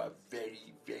people who are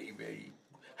very, very, very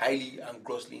highly and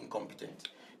grossly incompetent.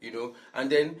 And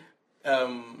then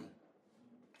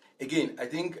again, I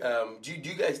think do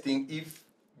you guys think if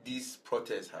this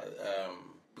protest has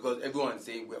because everyone's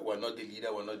saying we're not the leader,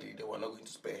 we're not going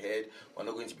to spearhead, we're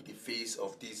not going to be the face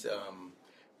of this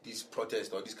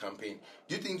protest or this campaign.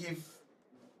 Do you think if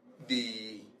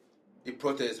the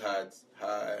protest had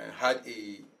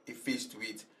a face to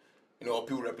it, or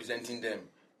people representing them,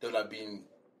 there would have been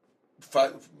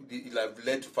it have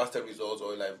led to faster results,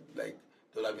 or there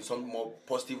would have been some more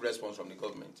positive response from the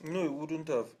government? No, it wouldn't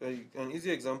have. An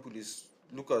easy example is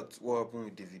look at what happened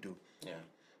with Davido. Yeah.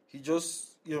 He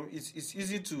just, it's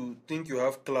easy to think you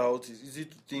have clout. It's easy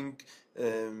to think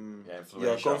you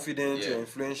are confident, you're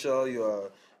influential, you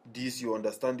are this, you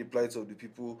understand the plights of the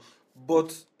people.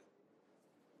 But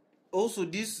also,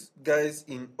 these guys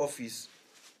in office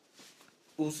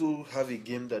also have a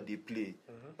game that they play.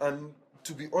 Mm-hmm. And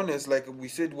to be honest, like we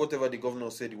said, whatever the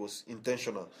governor said, it was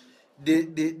intentional. They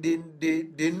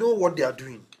know what they are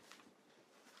doing.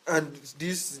 And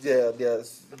this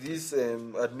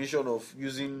admission of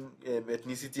using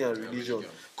ethnicity and religion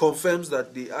confirms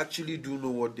that they actually do know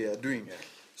what they are doing. Yeah.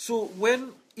 So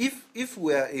if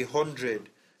we are 100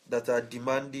 that are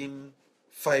demanding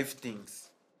 5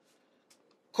 things,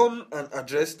 come and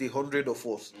address the 100 of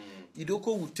us.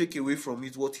 Idoko will take away from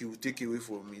it what he will take away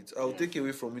from it. I'll take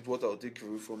away from it what I'll take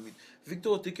away from it. Victor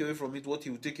will take away from it what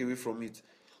he will take away from it.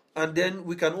 And then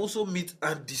we can also meet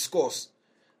and discuss.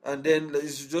 And then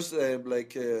it's just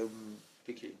Piki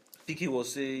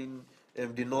was saying,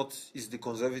 the north is the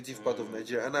conservative part of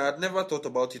Nigeria, and I had never thought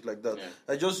about it like that. Yeah.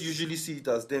 I just usually see it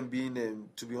as them being,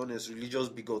 to be honest, religious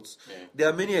bigots. Yeah. There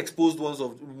are many exposed ones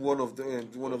of one of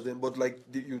them, but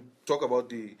you talk about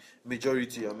the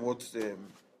majority and what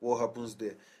happens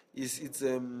there. It's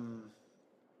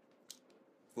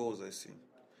what was I saying?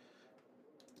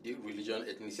 The religion,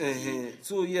 ethnicity.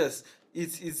 So yes,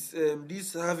 it's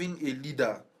this having a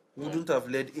leader wouldn't have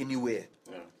led anywhere,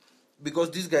 because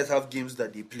these guys have games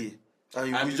that they play,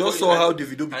 and we just saw how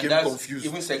Davido became confused.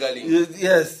 Even Segalink.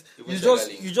 Yes,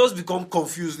 you just become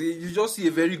confused. You just see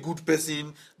a very good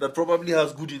person that probably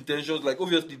has good intentions. Like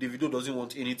obviously Davido doesn't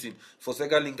want anything. For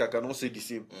Segalink, I cannot say the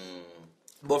same.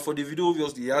 But for Davido,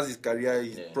 obviously he has his career.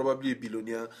 He's probably a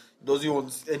billionaire. Doesn't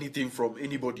want anything from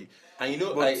anybody. And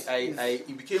I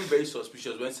became very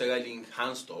suspicious when Segalink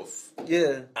handed off.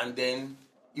 Yeah. And then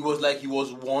it was like he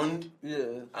was warned.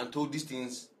 Yeah. And told these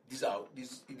things. This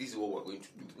is what we're going to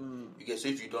do. Because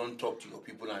if you don't talk to your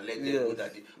people and let them know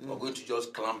that we're going to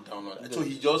just clamp down on it. So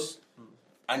he just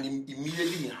and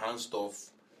immediately he hands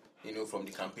off, from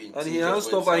the campaign. And he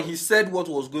hands off and he said what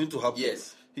was going to happen.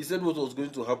 Yes. He said what was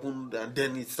going to happen, and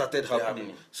then it started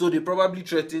happening. So they probably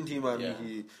threatened him, and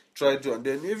he tried to. And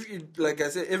then, like I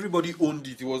said, everybody owned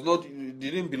it. It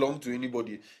didn't belong to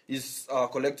anybody. It's our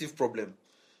collective problem,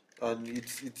 and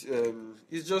it's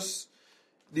just.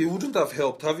 They wouldn't have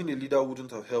helped. Having a leader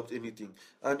wouldn't have helped anything.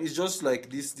 And it's just like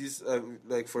this.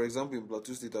 Like for example, in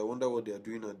Plateau State, I wonder what they are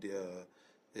doing at their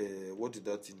what did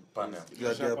that in panel?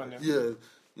 Yeah.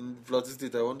 In Plateau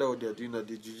State, I wonder what they are doing at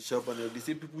the judicial panel. They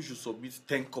say people should submit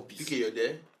 10 copies. Okay, you're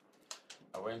there?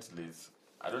 I went late.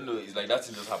 I don't know. It's like that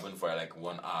thing just happened for like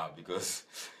 1 hour because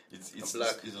it's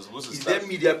supposed to Is start. there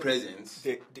media presence?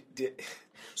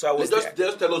 So I was just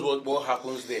tell us what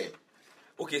happens there.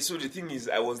 Okay, so the thing is,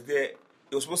 I was there.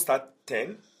 It was supposed to start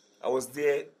 10. I was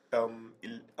there. I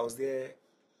was there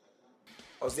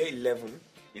 11:40. Around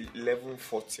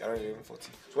 11:40. So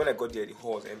when I got there, the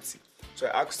hall was empty. So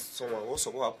I asked someone, what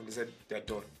happened? They said they're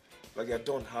done. like they're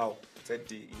done. How? Said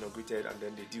they inaugurated and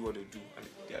then they did what they do and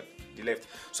they left.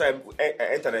 So I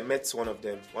entered. I met one of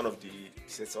them, one of the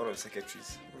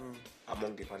secretaries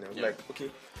among the panel. Like, okay,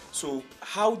 so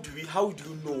how do you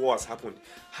know what has happened?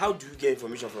 How do you get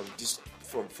information from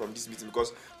this meeting?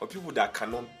 Because for people that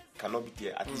cannot be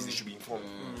there, at least they should be informed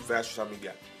via social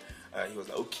media. He was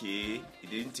like, okay, he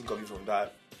didn't think of it from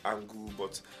that angle,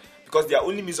 but because their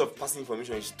only means of passing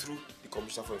information is through the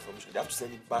commissioner for information. They have to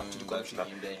send it back to the commissioner.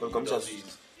 For the commissioner.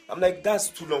 I'm like, that's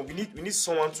too long. We need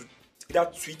someone to either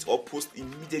tweet or post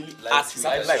immediately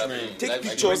take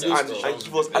pictures and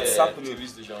give us at sample.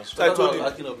 So I told you,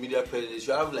 asking of media presence,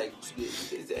 you have like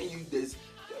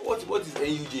what is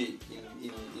NUJ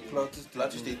in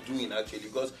Plateau State doing actually?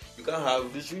 Because you can't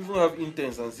have. They should even have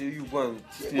interns and say you go and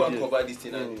cover this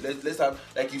thing. And let's have,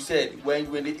 like you said,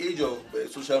 when the age of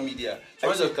social media,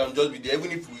 someone can just be there.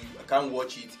 Even if we can't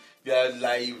watch it, we are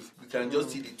live. We can just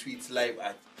see the tweets live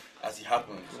as it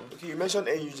happens. Okay, you mentioned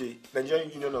NUJ, Nigerian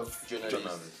Union of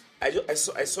Journalists. I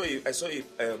saw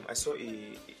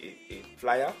a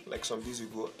flyer like some days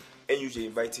ago. NUJ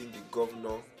inviting the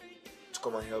governor to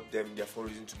come and help them in their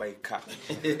fundraising to buy a car.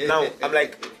 Now I'm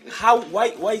like,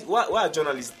 why are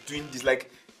journalists doing this?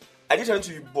 Like, are they trying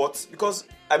to be bought? Because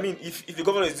I mean, if the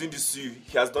governor is doing this to you,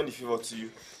 he has done the favor to you.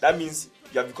 That means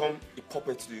you have become a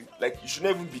puppet to you. Like, you should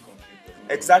never be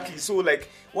exactly. So like,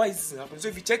 why is this happening? So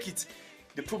if you check it,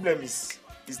 the problem is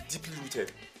deeply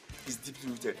rooted. It's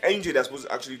deeply rooted. NUJ, they're supposed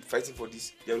to actually fighting for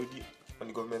this. They're already on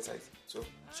the government side. So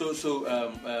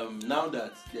now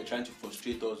that they're trying to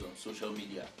frustrate us on social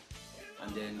media,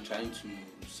 and then trying to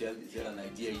sell an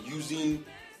idea using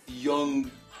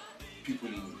young people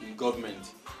in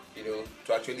government,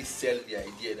 to actually sell the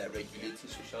idea that regulating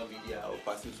social media or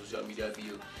passing social media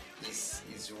bill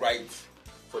is right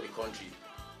for the country.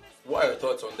 What are your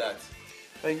thoughts on that?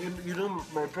 And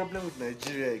my problem with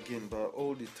Nigeria again, but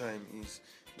all the time is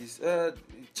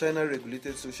China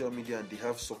regulated social media and they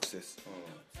have success.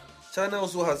 China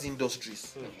also has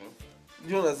industries.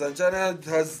 You understand? China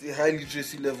has a high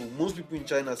literacy level. Most people in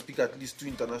China speak at least two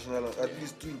international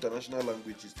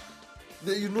languages.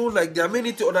 There are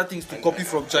many other things to copy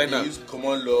from China. They use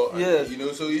common law. Yes.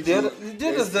 So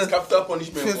there's capital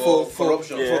punishment for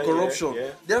corruption. For corruption.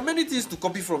 There are many things to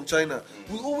copy from China.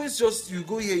 We always you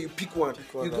go here, you pick one.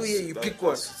 You go here, you pick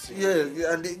one.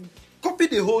 Yeah, and they copy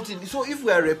the whole thing. So if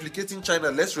we are replicating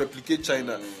China, let's replicate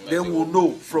China. Then we'll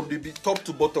know from the top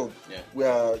to bottom we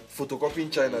are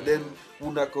photocopying China. Then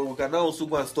we can now also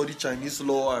go and study Chinese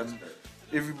law, and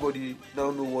everybody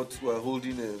now know what we are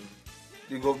holding the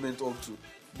government up to.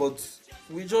 But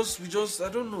we just I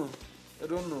don't know.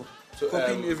 So,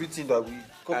 copying everything that we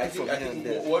copy from here and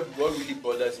there. What really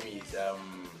bothers me is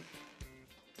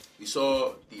we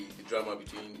saw the drama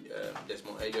between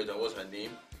Desmond Elliot and what's her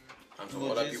name, and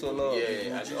some other people,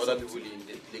 and other people in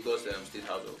the Lagos State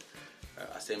House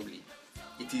of Assembly.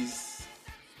 It is,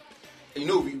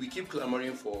 we keep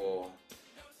clamoring for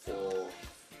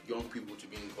young people to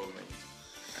be in government,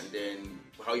 and then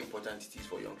how important it is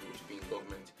for young people to be in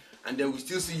government, and then we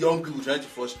still see young people trying to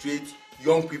frustrate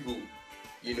young people,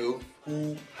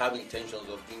 who have intentions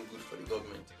of doing good for the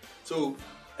government. So,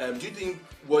 do you think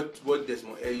what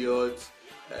Desmond Elliot,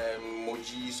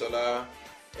 Moji Sola,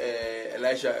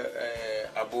 Elisha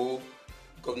Abo,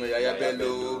 Governor Yaya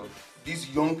Bello, these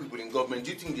young people in government,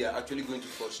 do you think they are actually going to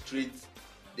frustrate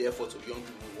the efforts of young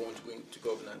people who want to go into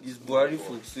governance? Is Buhari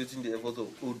frustrating the efforts of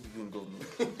old people in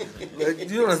government?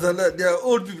 Do you understand that? There are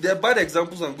old people, there are bad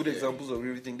examples and good examples of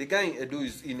everything. The guy in Edo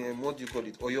is in what do you call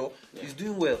it, Oyo, he's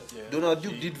doing well. Donald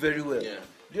Duke did very well. Do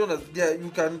you understand?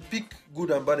 You can pick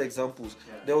good and bad examples.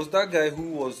 There was that guy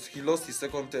he lost his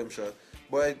second term,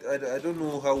 but I don't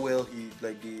know how well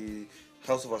the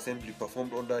House of Assembly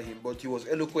performed under him, but he was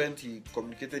eloquent, he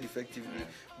communicated effectively.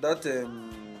 That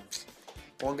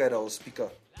one guy that was speaker.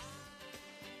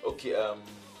 Okay,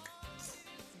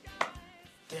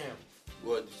 damn.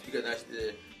 What speaker? That's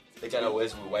the guy that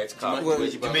wears with white cap.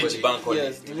 Dimeji Bankole.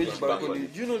 Yes, Dimeji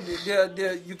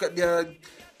Bankole. There are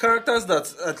characters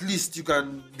that at least you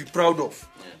can be proud of.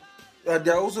 And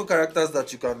there are also characters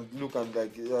that you can look and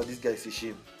like, this guy is a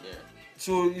shame.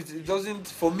 So it doesn't,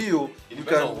 for me, it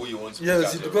depends on who you want to pick out.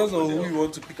 Yes, it depends on who you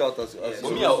want to pick out as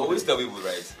for me, I always tell people,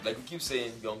 right? Like we keep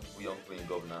saying young people in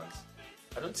governance.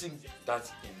 I don't think that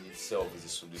in itself is a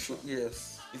solution.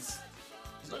 Yes. It's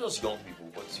not just young people,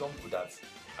 but it's young people that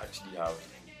actually have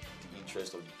the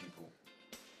interest of the people.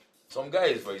 Some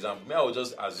guys, for example, I would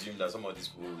just assume that some of these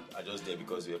people are just there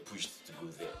because they were pushed to go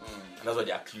there. And that's why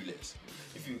they are clueless.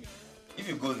 If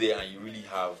you go there and you really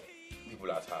have people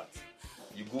at heart,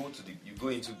 you go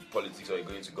into politics or you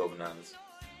go into governance,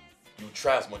 you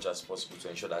try as much as possible to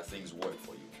ensure that things work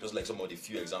for you. Just like some of the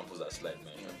few examples that Slide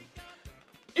mentioned.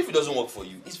 If it doesn't work for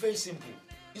you, it's very simple.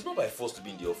 It's not by force to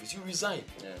be in the office. You resign.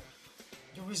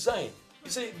 You resign. You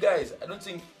say, guys, I don't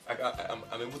think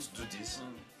I'm able to do this.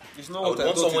 It's not I what would I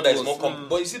want thought someone it that is was. more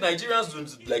But you see,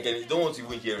 Nigerians don't want to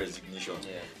even hear resignation.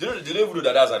 Yeah. They don't even know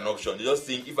that that's an option. They just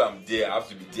think if I'm there, I have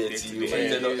to be there till my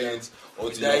tenure ends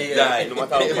or till I die. No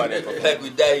matter how bad it is. Like we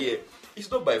die here. It's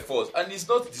not by force, and it's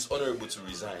not dishonorable to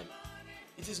resign.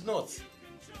 It is not.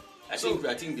 I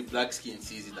think the black skin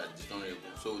sees it as dishonorable,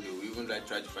 so they will even like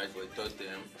try to fight for a third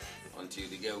term until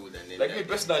they get old and then. Like me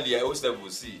personally, I always tell people,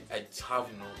 see, I have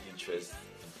no interest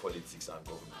in politics and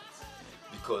government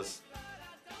because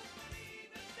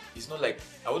it's not like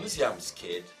I wouldn't say I'm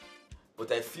scared,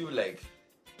 but I feel like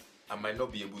I might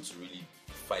not be able to really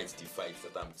fight the fight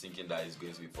that I'm thinking that is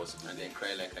going to be possible. And then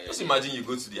cry like I. Just imagine you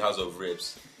go to the House of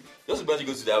Reps. Just imagine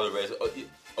you go to the House of Reps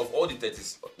of all the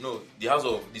 30s. No, the House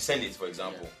of the Senate, for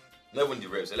example. Not even the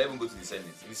Reps. Let even go to the Senate.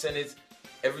 In the Senate,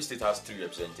 every state has 3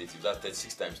 representatives. That's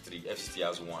 36 times 3. FCT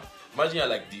has 1. Imagine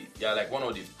you're like one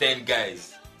of the 10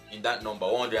 guys in that number,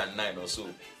 109 or so,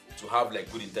 to have like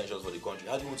good intentions for the country.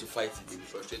 How do you want to fight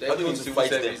it? How do you want to fight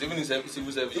them? Even in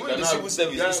civil service, Even in the civil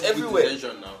service, it's everywhere.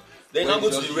 Now. Then now go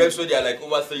to the reps where they are like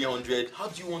over 300. How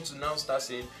do you want to now start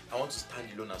saying, I want to stand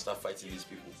alone and start fighting these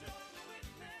people?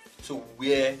 So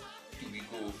where do we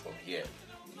go from here?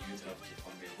 Youth have to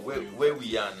come here. Where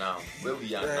we are now,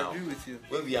 I agree with you.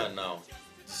 where we are now,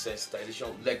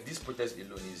 sensitization, like this protest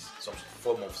alone is some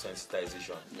form of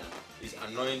sensitization. Yeah. It's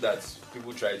annoying that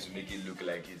people try to make it look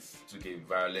like it took a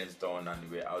violent turn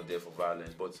and we're out there for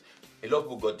violence, but a lot of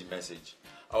people got the message.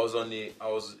 I was in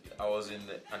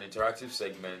an interactive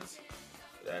segment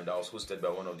and I was hosted by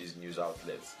one of these news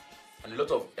outlets, and a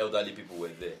lot of elderly people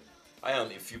were there. I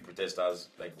and a few protesters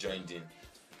like joined in,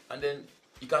 and then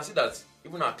you can see that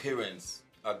even our parents,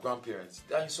 our grandparents,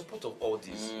 they are in support of all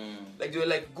this. Like they were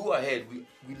like, go ahead,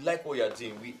 we like what you are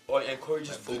doing, we encourage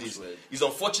you to do this. It's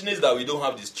unfortunate that we don't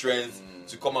have the strength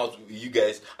to come out with you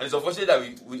guys, and it's unfortunate that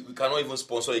we cannot even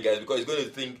sponsor you guys because it's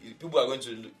going to people are going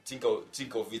to think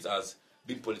of it as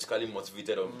being politically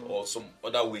motivated or some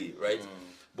other way, right?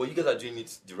 But you guys are doing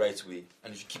it the right way,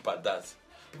 and if you keep at that,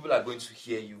 people are going to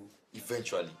hear you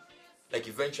eventually. Like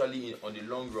eventually, on the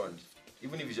long run,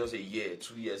 even if it's just a year,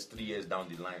 2 years, 3 years down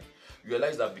the line, you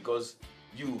realize that because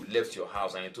you left your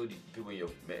house and you told the people in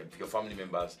your family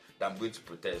members that I'm going to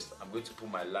protest, I'm going to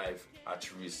put my life at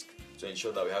risk to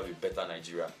ensure that we have a better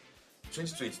Nigeria.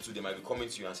 2022, they might be coming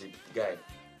to you and say, guy,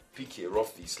 PK,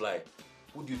 Ruffy, Sly,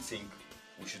 who do you think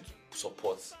we should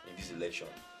support in this election?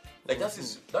 Like that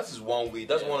is one way.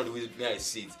 That's one of the ways I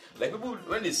see it. Like people,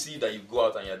 when they see that you go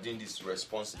out and you're doing this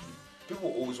responsibly,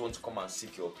 people always want to come and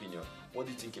seek your opinion. What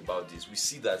do you think about this? We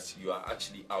see that you are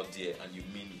actually out there and you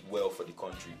mean well for the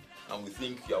country, and we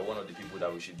think you are one of the people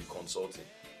that we should be consulting.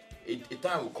 A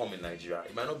time will come in Nigeria,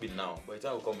 it might not be now, but a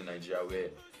time will come in Nigeria where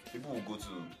people will go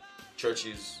to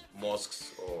churches,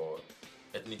 mosques, or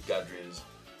ethnic gatherings,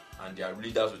 and their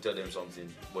leaders will tell them something,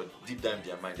 but deep down in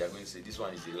their mind, they are going to say, this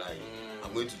one is a lie.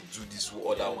 I'm going to do this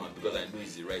other one because I know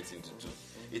it's the right thing to do.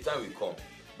 A time will come,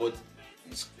 but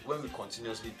it's when we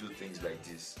continuously do things like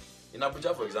this. In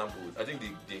Abuja, for example, I think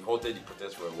they halted the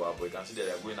protest for a while, but you can see that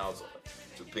they are going out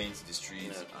to paint the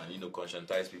streets and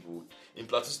conscientize people. In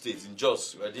Plateau State, in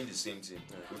Jos, we are doing the same thing.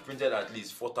 We've printed at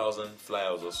least 4,000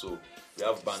 flyers or so. We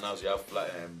have banners, we have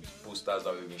posters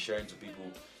that we've been sharing to people,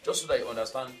 just so that you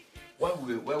understand why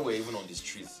we're even on the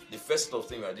streets. The first sort of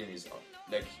thing we are doing is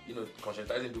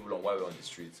conscientizing people on why we're on the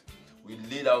streets. We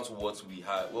laid out what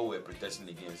we're protesting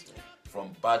against.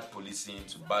 From bad policing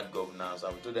to bad governance,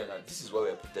 and we told them that this is what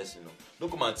we're protesting. Don't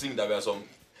come and think that we are some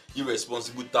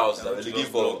irresponsible touts that we're looking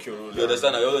for. You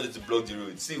understand? I always need to block the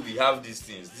road. See, we have these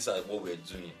things. These are what we're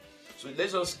doing. So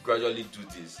let's just gradually do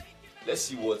this. Let's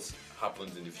see what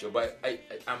happens in the future. But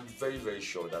I'm very, very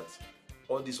sure that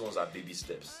all these ones are baby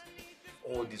steps.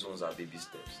 All these ones are baby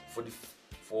steps.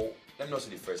 For let me not say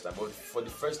the first time, but for the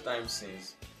first time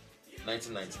since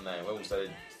 1999, when we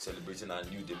started celebrating our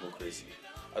new democracy,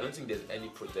 I don't think there's any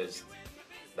protest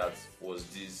that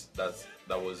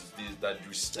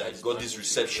got this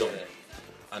reception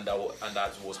and that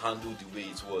was handled the way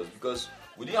it was, because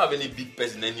we didn't have any big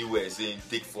person anywhere saying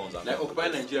take funds. And like Occupy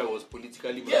Nigeria was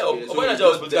politically motivated. Occupy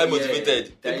Nigeria was politically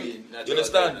motivated. You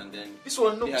understand? This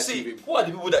one, no. See, who are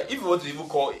the people that, if you want to even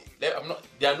call, they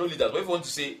are no leaders. But if you want to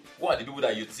say, who are the people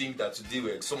that you think that today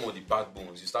were some of the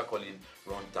backbones, you start calling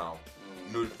Runtown,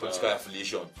 no political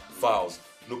affiliation, Fouls,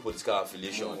 no political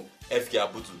affiliation, FK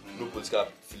Abutu, no political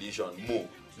affiliation, Mo,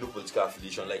 no political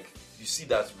affiliation. Like, you see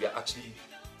that we are actually,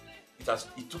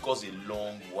 it took us a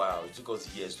long while. It took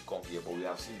us years to come here, but we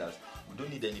have seen that we don't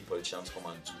need any politicians to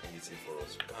come and do anything for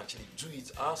us. We can actually do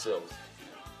it ourselves.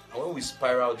 And when we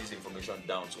spiral this information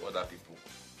down to other people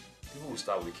will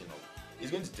start waking up. It's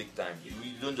going to take time. You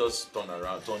don't just turn the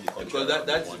country. Because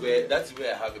that's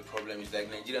where I have a problem. It's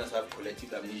like Nigerians have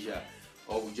collective amnesia,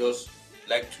 or we just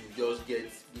like to just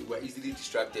we're easily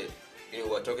distracted.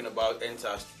 We're talking about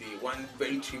NSAS today. One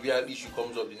very trivial issue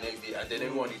comes up the next day, and then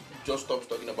everyone just stops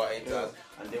talking about NSAS,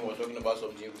 and then we're talking about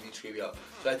something really trivial.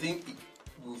 So I think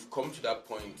we've come to that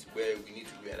point where we need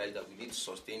to realize that we need to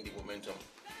sustain the momentum.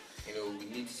 We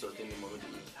need to sustain the momentum.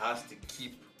 It has to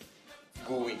keep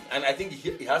going, and I think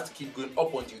it has to keep going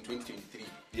up until 2023.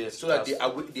 Yes, so that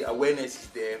the awareness is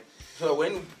there. So that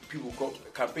when people come,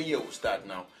 campaign year will start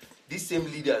now. These same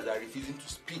leaders are refusing to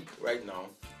speak right now.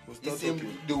 They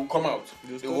will come out.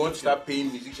 They want to start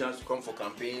paying musicians to come for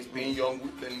campaigns, paying young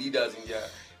leaders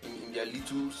in their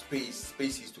little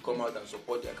spaces to come out and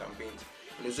support their campaigns.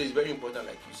 So it's very important,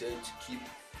 like you said, to keep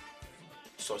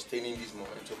sustaining this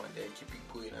momentum and then keep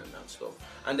it going and stuff.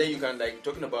 And then you can, like,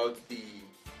 talking about the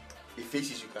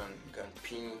faces you can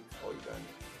pin, or you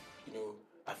can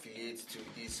affiliate to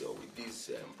this or with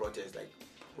this protest, like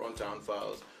Runtown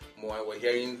Files. More, we're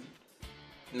hearing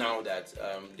now that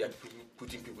they're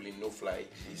putting people in no-fly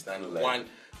list. And one,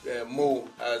 Mo,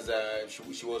 as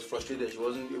she was frustrated, she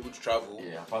wasn't able to travel.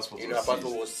 Yeah, her passport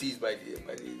was seized by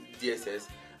the DSS.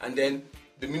 And then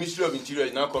the Ministry of Interior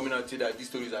is now coming out to say that these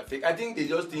stories are fake. I think they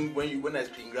just think when I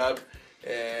screen grab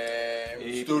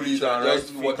stories and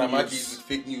just watermark it with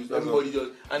fake news, everybody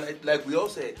just, and like we all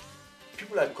said,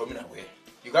 people are becoming aware.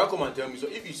 You can't come and tell me. So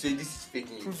if you say this is fake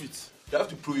news, Prove it. you have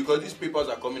to prove it, because these papers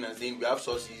are coming and saying we have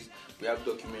sources, we have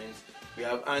documents,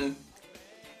 and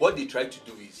what they try to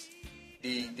do is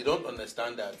they don't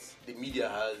understand that the media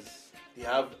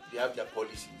have their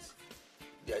policies.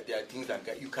 There are things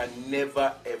that you can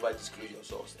never ever disclose your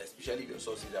source, especially if your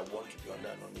sources that want to be under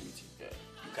anonymity. Yeah.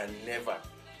 You can never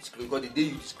disclose, because the day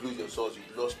you disclose your source,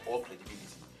 you've lost all credibility.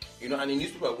 And the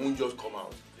newspaper won't just come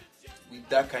out with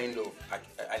that kind of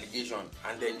allegation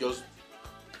and then just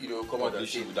come out and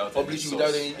say publish it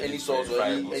without any source or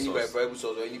any verifiable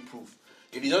source or any proof.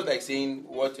 It is just like saying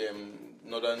what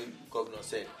Northern Governor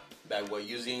said, that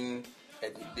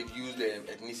they've used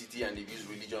ethnicity and they've used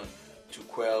religion to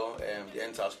quell the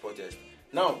NSAS protest.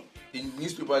 Now, the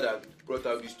newspaper that brought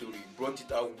out this story brought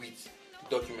it out with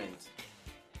documents.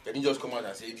 They didn't just come out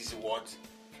and say this is what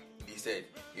they said.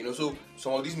 So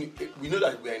some of these, we know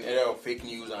that we're in an era of fake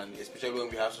news, and especially when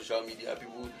we have social media,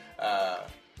 people,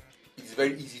 it's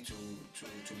very easy to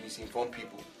misinform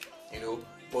people,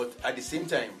 But at the same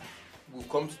time, we've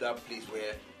come to that place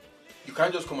where you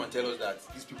can't just come and tell us that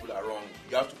these people are wrong.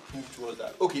 You have to prove to us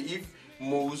that, okay, if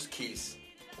Mo's case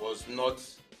was not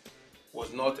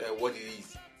what it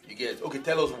is, you get, okay,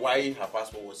 tell us why her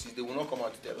passport was seized. They will not come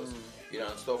out to tell us,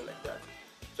 and stuff like that.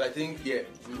 So I think, yeah,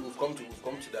 we've come to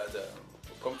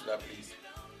that place,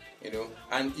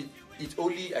 and it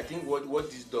only, I think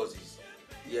what this does is,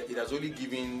 it has only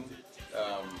given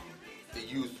the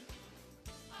youth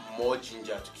more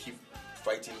ginger to keep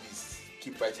fighting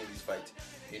this fight,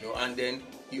 and then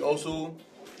it also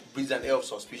brings an air of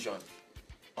suspicion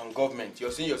on government.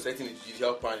 You're saying you're setting a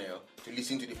judicial panel to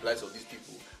listen to the plights of these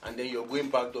people, and then you're going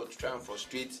back door to try and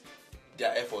frustrate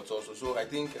their efforts also. So I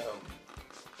think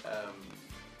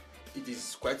it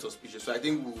is quite suspicious. So I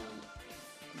think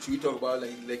should we talk about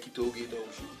like Lekki Tollgate, or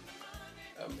we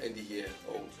should end it here,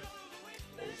 or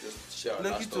just share our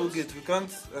Lekki Tollgate, we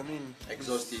can't,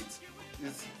 exhaust it.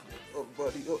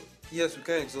 Yes, we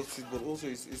can exhaust it, but also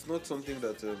it's not something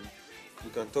that we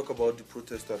can talk about the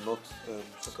protest and not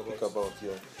talk about.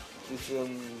 Yeah, it's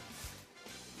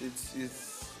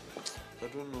I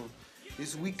don't know.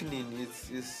 It's weakening.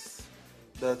 It's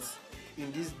that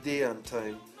in this day and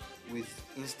time with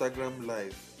Instagram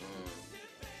live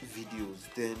videos,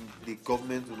 then the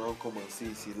government will now come and say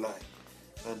it's a lie,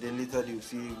 and then later they'll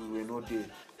say we were not there.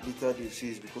 Later they'll say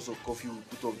it's because of coffee we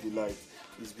put off the light.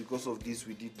 It's because of this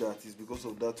we did that. It's because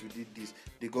of that we did this.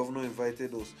 The governor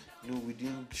invited us. No, we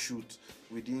didn't shoot.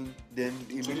 We didn't. Then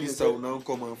the minister will now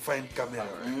come and find camera.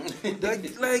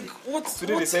 like what?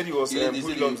 Today they said it was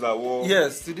hoodlums that were.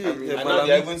 Yes, today. And now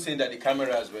they're even saying that the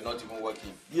cameras were not even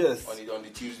working. Yes. On the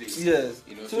Tuesday. Yes.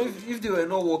 So if they were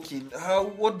not working,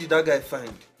 what did that guy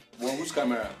find? Well, whose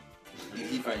camera did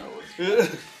he find?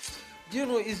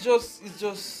 It's just,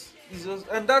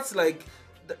 and that's like.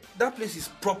 That place is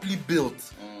properly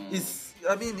built. It's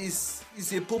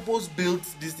a purpose built.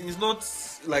 This thing is not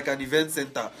like an event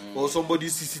center or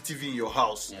somebody's CCTV in your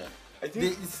house. Yeah. I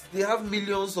think they have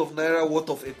millions of naira worth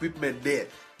of equipment there.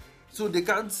 So they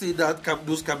can't say that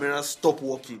those cameras stop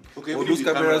working. Okay, or even those if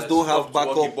the cameras don't have stopped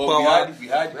backup working, but power. We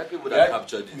had people that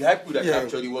captured it. We had people that Yeah,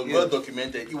 captured it. It was yeah. well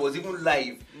documented. It was even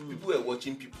live. People were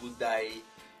watching people die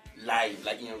live,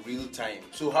 like in real time.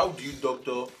 So how do you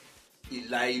doctor a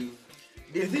live?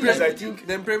 The thing is, I think-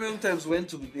 then Premium Times went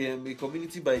to a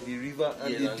community by the river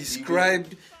and Yeah, they and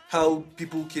described how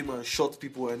people came and shot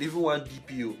people, and even one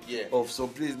DPO Yeah. of some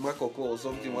place, Makoko or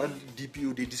something, one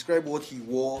DPO, they described what he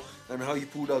wore and how he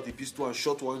pulled out a pistol and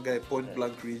shot one guy point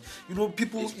blank range. You know,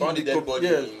 people It's found in a dead body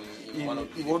yes, in one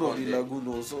of the one of pond the there. lagoon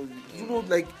or so. You know,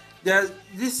 like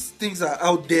these things are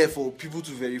out there for people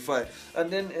to verify. And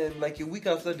then, like a week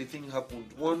after the thing happened,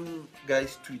 one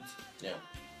guy's tweet, Yeah.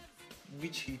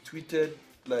 which he tweeted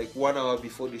like 1 hour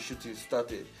before the shooting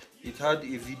started, it had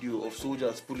a video of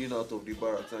soldiers pulling out of the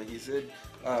barracks, and he said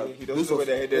He doesn't know where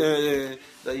they're headed.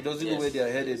 that he doesn't know Yes, where they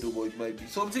are headed, though, but it might be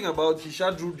something about he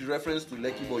drew the reference to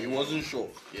Lekki, but he wasn't sure.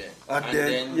 Yeah. And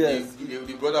then, yes.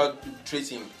 they brought out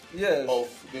tracing Yes. of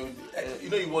you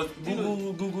know it was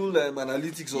Google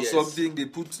analytics or Yes. something. They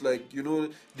put like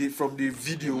from the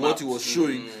video what he was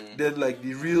showing. Then like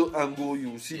the real angle,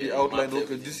 you see the Yeah, outline. mapped Okay,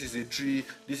 everything. this is a tree.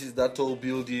 This is that tall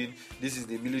building. This is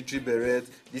the military beret.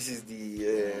 This is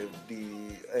the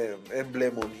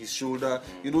emblem on his shoulder.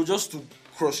 Just to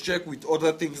cross-check with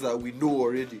other things that we know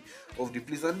already of the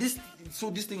place. And this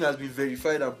thing has been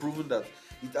verified and proven that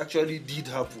it actually did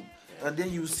happen. And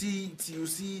then you see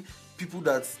people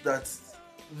that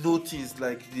know things,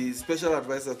 like the special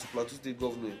advisor to Plateau State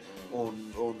government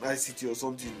on ICT or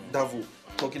something, Davo,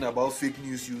 talking about fake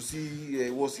news. You see,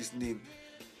 what's his name?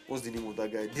 What's the name of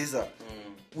that guy? Deza.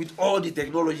 With all the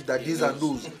technology that Deza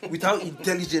knows, with how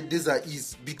intelligent Deza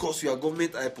is, because you are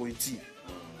government appointee,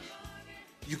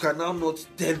 you can now not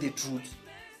tell the truth.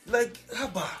 Like,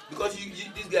 haba. because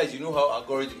these guys, you know how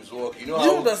algorithms work. You know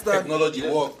You how understand? technology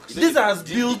works. This has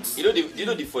built. You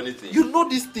know the funny thing. You know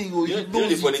this thing, or You you know know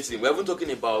the it. funny thing. We're even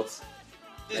talking about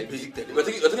This basic we're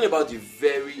technology. talking about the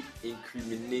very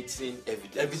incriminating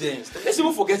evidence. Let's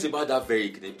even forget about that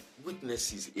very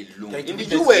witnesses alone. Like in the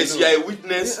witnesses US, alone. you are a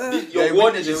witness. Yeah. You are Your a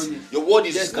word witness is alone. your word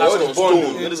is Yes, cast your word on is bond.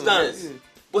 stone. You understand? Yes.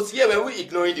 But here, when we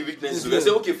ignoring the witnesses, we Yes. say,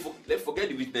 okay, let's forget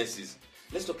the witnesses.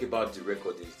 Let's talk about the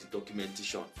recordings, the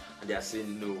documentation, and they are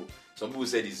saying no. Some people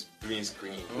said it's green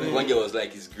screen. One girl was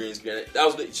like, it's green screen. I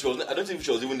don't think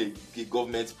she was even a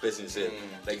government person. Said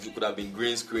like it could have been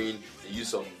green screen. They use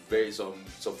some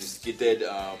sophisticated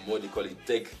what they call it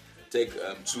tech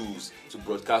tools to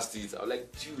broadcast it. I was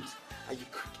like, dude,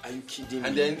 are you kidding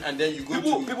And me? then you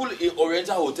go People in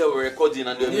Oriental Hotel were recording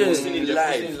and they were posting it they're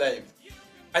posting live.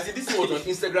 I said this was on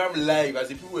Instagram live as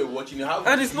if people were watching it. How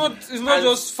And it's not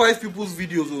just 5 people's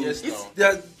videos. Oh. Yes, It's, now.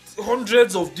 there are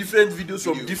hundreds of different videos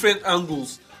from Video. different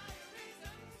angles.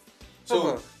 So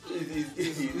Haba.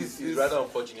 it's rather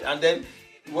unfortunate. And then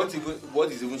what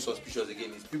is even suspicious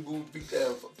again is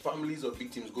families of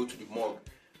victims go to the morgue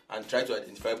and try to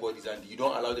identify bodies, and you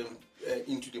don't allow them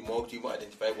into the morgue to even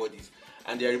identify bodies.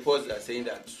 And there are reports that are saying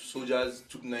that soldiers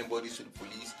took 9 bodies to the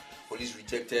police. Police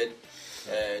rejected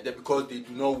that because they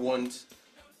do not want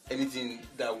anything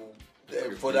that will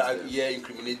further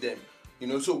incriminate them.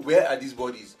 So where are these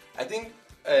bodies? I think,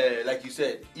 like you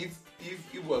said, if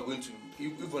we are going to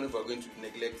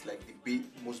neglect like the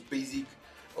most basic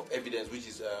of evidence, which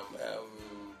is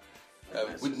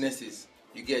witnesses,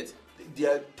 you get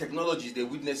their technologies, their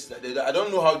witnesses. I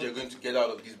don't know how they're going to get out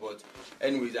of this, but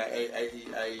anyways,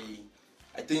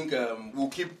 I think we'll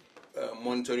keep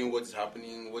monitoring what is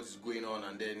happening, what is going on,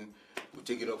 and then we'll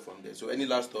take it up from there. So, any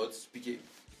last thoughts, PK?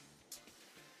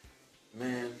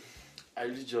 Man, I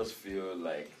really just feel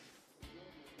like,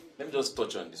 let me just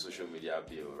touch on the social media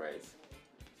bill, right?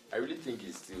 I really think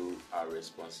it's still our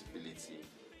responsibility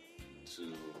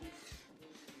to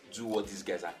do what these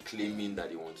guys are claiming that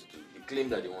they want to do. They claim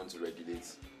that they want to regulate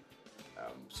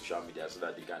social media so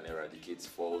that they can eradicate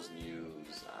false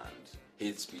news and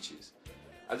hate speeches.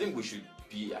 I think we should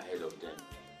be ahead of them.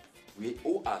 We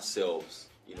owe ourselves,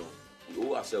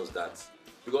 that,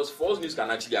 because false news can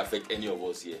actually affect any of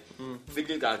us here. Fake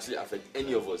news can actually affect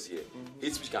any of us here.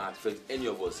 Hate speech can affect any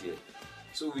of us here.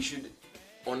 So we should,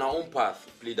 on our own path,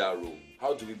 play that role.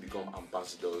 How do we become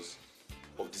ambassadors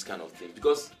of this kind of thing?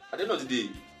 Because at the end of the day,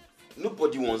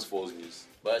 nobody wants false news.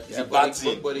 But it's a bad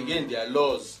thing. But again, there are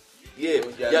laws. Yeah,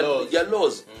 there are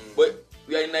laws. But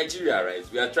we are in Nigeria, right?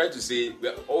 We are trying to say,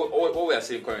 all we are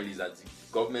saying currently is that the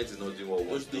government is not doing what we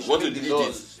want to do. We want to lead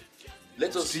it.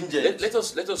 Let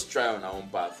us try on our own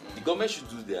path. The government should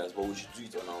do theirs, but we should do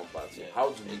it on our own path. Yeah. How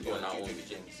do we do on our own?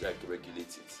 diligence. Like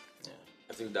regulate it. Yeah.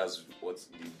 I think that's what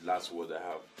the last word I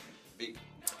have. Big.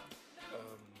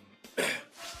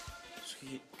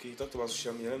 Okay, you talked about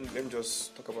social media. Let me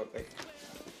just talk about like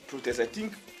protests. I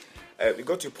think we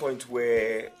got to a point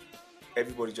where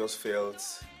everybody just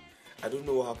felt. I don't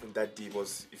know what happened that day, but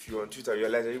if you're on Twitter, you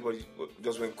realize everybody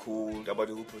just went cold about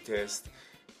the whole protest.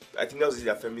 I think that was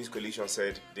their feminist coalition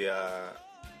said they are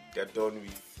done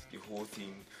with the whole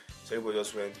thing. So everybody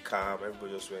just went calm.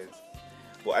 Everybody just went.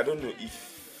 But I don't know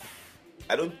if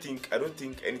I don't think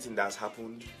anything that has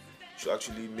happened should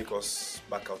actually make us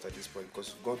back out at this point,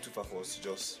 because we've gone too far for us to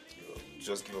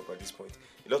just give up at this point.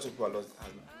 A lot of people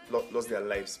have lost their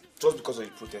lives just because of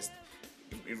the protest.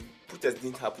 If protest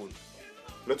didn't happen,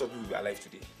 a lot of people will be alive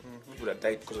today. People that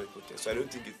died because of the protest. So I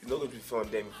don't think it's not going to be fair on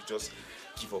them if we just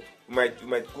give up. We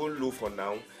might go low for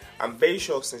now. I'm very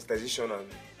sure sensitization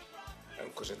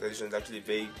and conscientization is actually a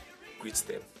very great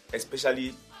step,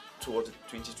 especially towards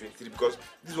 2023, because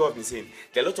this is what I've been saying.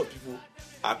 There are a lot of people,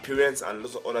 our parents and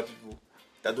lots of other people,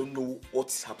 that don't know what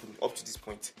is happening up to this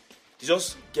point. They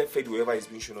just get fed whatever is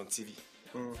being shown on TV.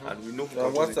 And we know who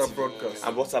controls the WhatsApp TV. broadcast.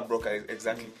 And WhatsApp broadcast,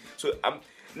 exactly. So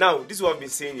now this is what I've been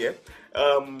saying here.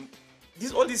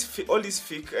 All these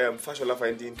fake fashion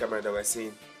finding camera that we're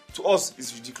saying, to us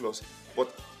is ridiculous,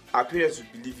 but our parents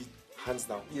would believe it hands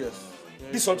down. Yes.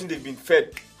 This is something they've been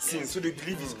fed since, so they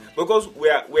believe it, because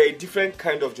we're a different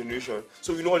kind of generation,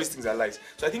 so we know all these things are lies.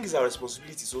 So I think it's our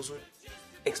responsibility to also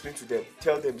explain to them,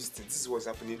 tell them this is what's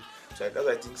happening. So that's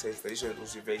why I think sensitization is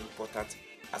also a very important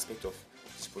aspect of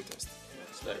this protest.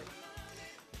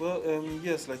 Well,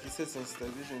 yes, like you said,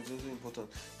 sensitization is also important,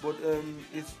 but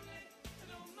it's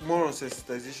more on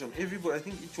sensitization. Everybody, I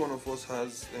think each one of us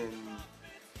has,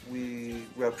 we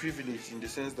are privileged in the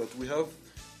sense that we have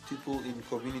people in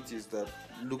communities that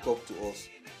look up to us.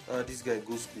 This guy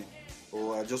goes school,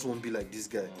 or I just won't be like this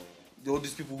guy. All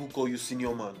these people who call you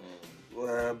senior man,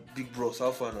 big bros,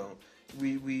 how far now?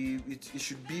 It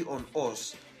should be on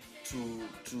us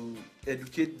to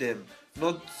educate them,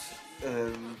 not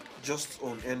just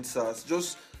on NSAS,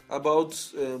 just about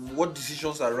what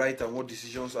decisions are right and what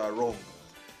decisions are wrong.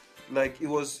 Like it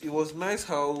was nice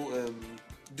how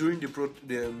during the protest,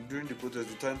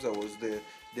 the times I was there,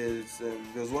 there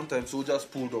was one time soldiers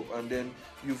pulled up, and then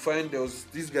you find there was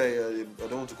this guy, I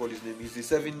don't want to call his name, he's a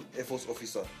 7 Air Force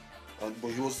officer,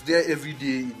 but he was there every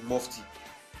day in Mufti,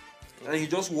 and he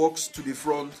just walks to the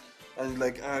front and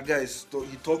like, guys,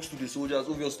 he talks to the soldiers.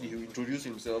 Obviously he will introduce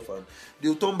himself, and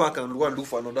they'll turn back and go and look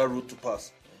for another road to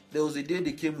pass. There was a day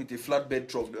they came with a flatbed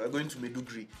truck. They were going to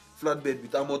Maiduguri, flatbed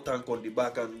with armor tank on the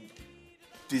back, and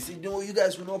they said, no, you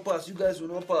guys will not pass,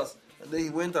 And then he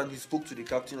went and he spoke to the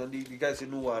captain, and the guy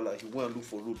said, no, wahala, he went and look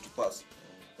for a road to pass.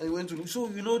 And he went to look. So,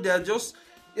 they are just,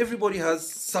 everybody has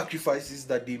sacrifices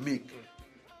that they make.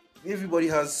 Everybody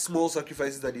has small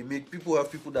sacrifices that they make. People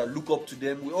have people that look up to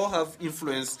them. We all have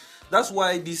influence. That's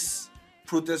why this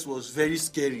protest was very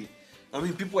scary. I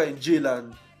mean, people are in jail,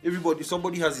 and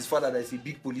somebody has his father that is a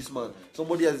big policeman.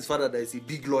 Somebody has his father that is a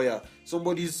big lawyer.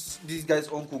 This guy's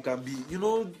uncle can be,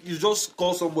 you just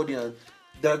call somebody and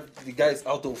that the guy is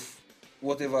out of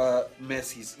whatever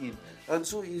mess he's in. And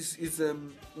so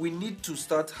we need to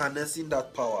start harnessing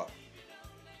that power.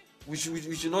 We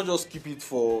should not just keep it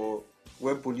for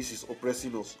when police is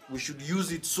oppressing us. We should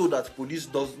use it so that police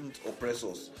doesn't oppress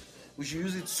us. We should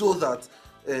use it so that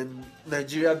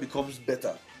Nigeria becomes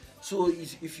better. So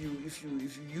if you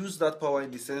use that power in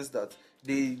the sense that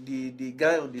the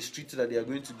guy on the street that they are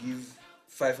going to give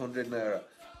 500 naira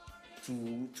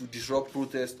to disrupt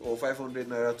protest, or 500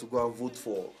 naira to go and vote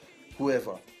for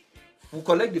whoever, will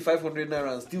collect the 500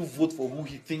 naira and still vote for who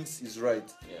he thinks is right.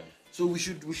 Yeah. So we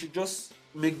should just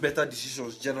make better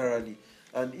decisions generally.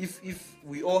 And if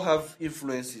we all have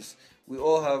influences, we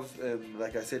all have,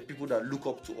 like I said, people that look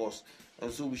up to us,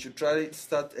 and so we should try to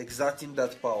start exerting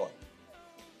that power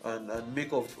and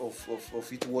make of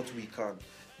it what we can,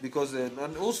 because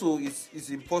and also it's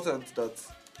important that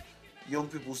young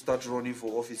people start running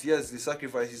for office. Yes, the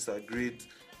sacrifices are great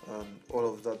and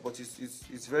all of that, but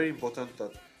it's very important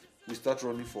that we start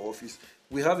running for office.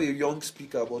 We have a young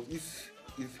speaker, but if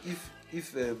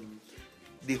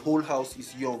the whole house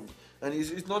is young, and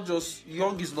it's not just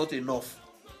young is not enough.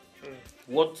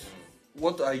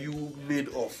 What are you made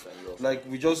of? Like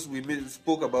we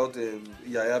spoke about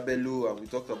Yaya Bello, and we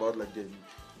talked about like the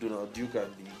Donald Duke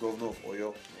and the governor of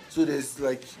Oyo. So there's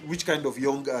like, which kind of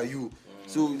young are you?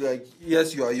 So like,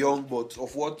 yes, you are young, but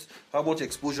of what? How much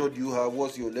exposure do you have?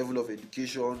 What's your level of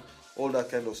education? All that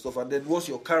kind of stuff. And then what's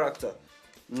your character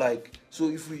like? So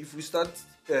if we start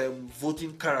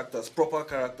voting proper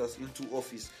characters into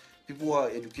office, people who are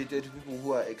educated, people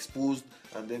who are exposed,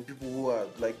 and then people who are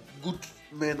like good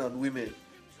men and women,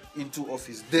 into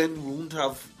office, then we won't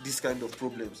have this kind of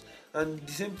problems. And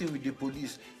the same thing with the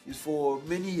police. Is for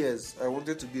many years I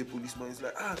wanted to be a policeman. It's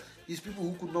like it's people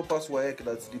who could not pass WAEC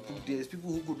that they put there. It's people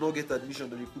who could not get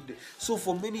admission that they put there. So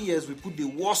for many years we put the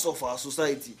worst of our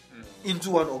society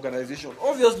into an organization.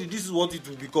 Obviously this is what it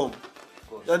will become.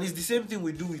 And it's the same thing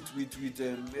we do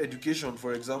with education.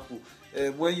 For example,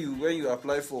 when you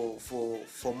apply for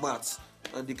maths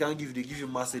and they give you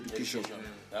maths education.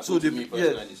 So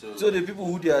the people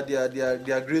who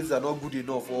their grades are not good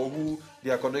enough, or who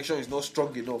their connection is not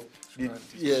strong enough,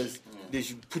 they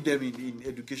should put them in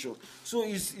education. So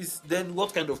it's then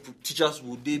what kind of teachers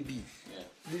would they be?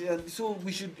 And so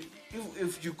we should,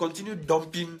 if you continue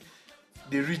dumping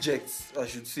the rejects, I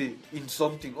should say, in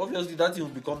something, obviously that thing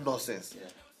will become nonsense.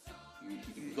 It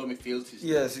will become a failed system.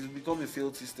 Yes, it will become a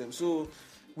failed system. So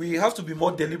we have to be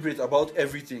more deliberate about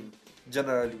everything.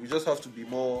 Generally, we just have to be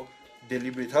more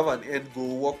deliberate, have an end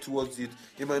goal, work towards it.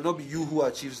 It might not be you who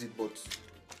achieves it, but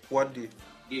one day.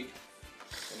 Geek,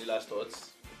 any last thoughts?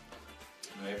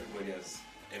 No, everybody has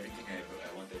everything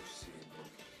I wanted to say.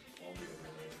 One way or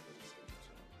another.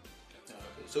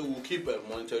 Okay. So we'll keep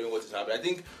monitoring what is happening. I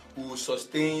think we will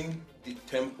sustain the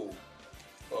tempo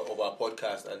of our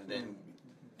podcast, and then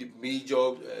the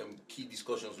major key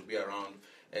discussions will be around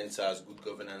NSAS, good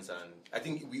governance, and I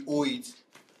think we owe it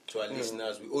to our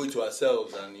listeners, we owe it to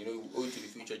ourselves, and we owe it to the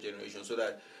future generation, so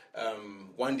that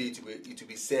one day it will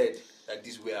be said that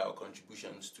these were our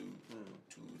contributions to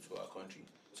our country.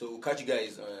 So we'll catch you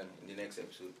guys in the next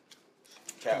episode.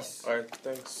 Ciao. All right,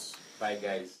 thanks. Bye,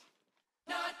 guys.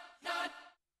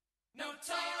 No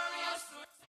time.